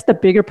think that's the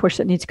bigger push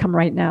that needs to come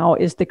right now,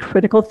 is the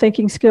critical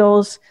thinking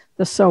skills,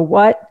 the so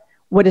what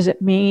does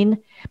it mean?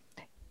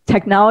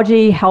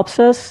 Technology helps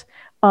us.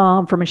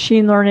 for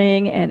machine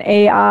learning and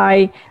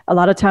AI. A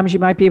lot of times you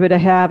might be able to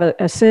have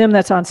a SIM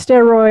that's on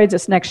steroids,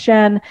 it's next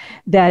gen,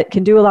 that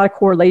can do a lot of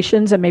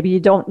correlations, and maybe you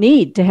don't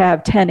need to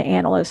have 10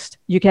 analysts.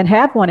 You can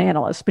have one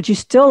analyst, but you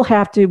still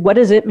have to, what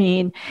does it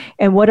mean?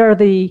 And what are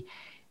the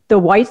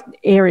white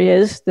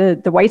areas, the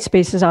white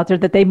spaces out there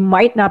that they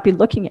might not be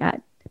looking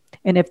at?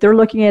 And if they're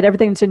looking at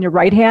everything that's in your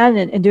right hand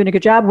and doing a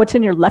good job, what's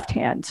in your left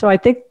hand? So I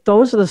think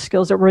those are the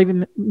skills that we're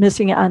even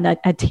missing on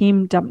a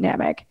team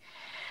dynamic.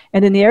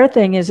 And then the other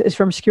thing is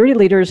from security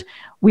leaders,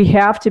 we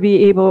have to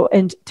be able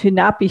and to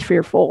not be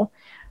fearful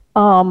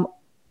on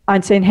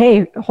saying,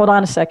 hey, hold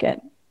on a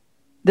second.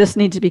 This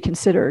needs to be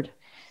considered.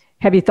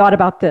 Have you thought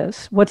about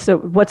this? What's so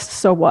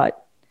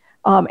what?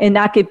 And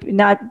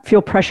not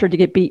feel pressured to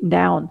get beaten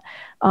down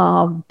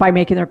by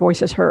making their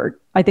voices heard.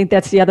 I think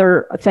that's the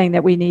other thing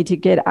that we need to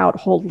get out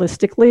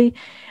holistically,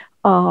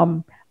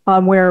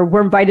 where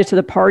we're invited to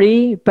the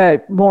party,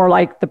 but more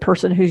like the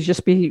person who's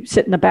just be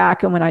sitting in the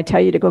back. And when I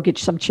tell you to go get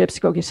some chips,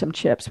 go get some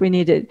chips. We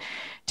need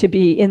to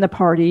be in the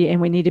party,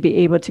 and we need to be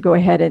able to go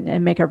ahead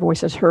and make our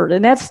voices heard.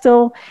 And that's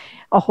still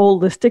a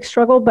holistic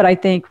struggle, but I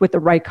think with the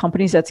right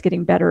companies, that's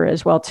getting better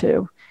as well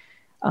too.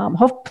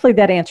 Hopefully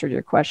that answered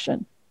your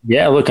question.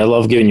 Yeah, look, I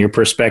love giving your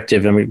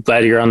perspective. I'm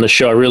glad you're on the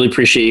show. I really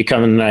appreciate you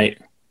coming tonight.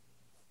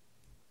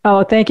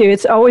 Oh, thank you.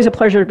 It's always a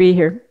pleasure to be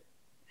here.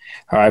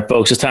 All right,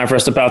 folks, it's time for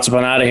us to bounce up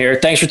on out of here.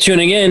 Thanks for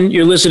tuning in.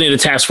 You're listening to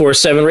Task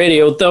Force 7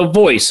 Radio, the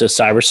voice of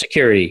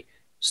cybersecurity.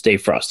 Stay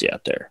frosty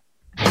out there.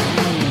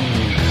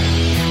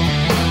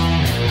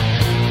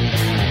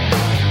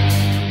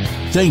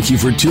 Thank you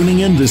for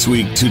tuning in this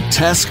week to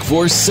Task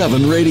Force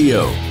 7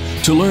 Radio.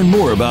 To learn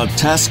more about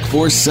Task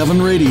Force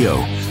 7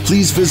 Radio,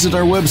 please visit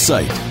our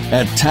website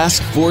at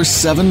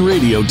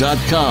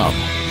taskforce7radio.com.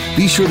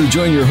 Be sure to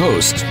join your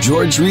host,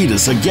 George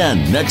Reedus,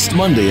 again next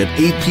Monday at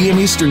 8 p.m.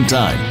 Eastern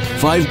Time,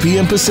 5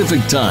 p.m.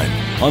 Pacific Time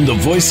on the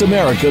Voice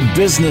America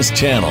Business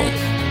Channel.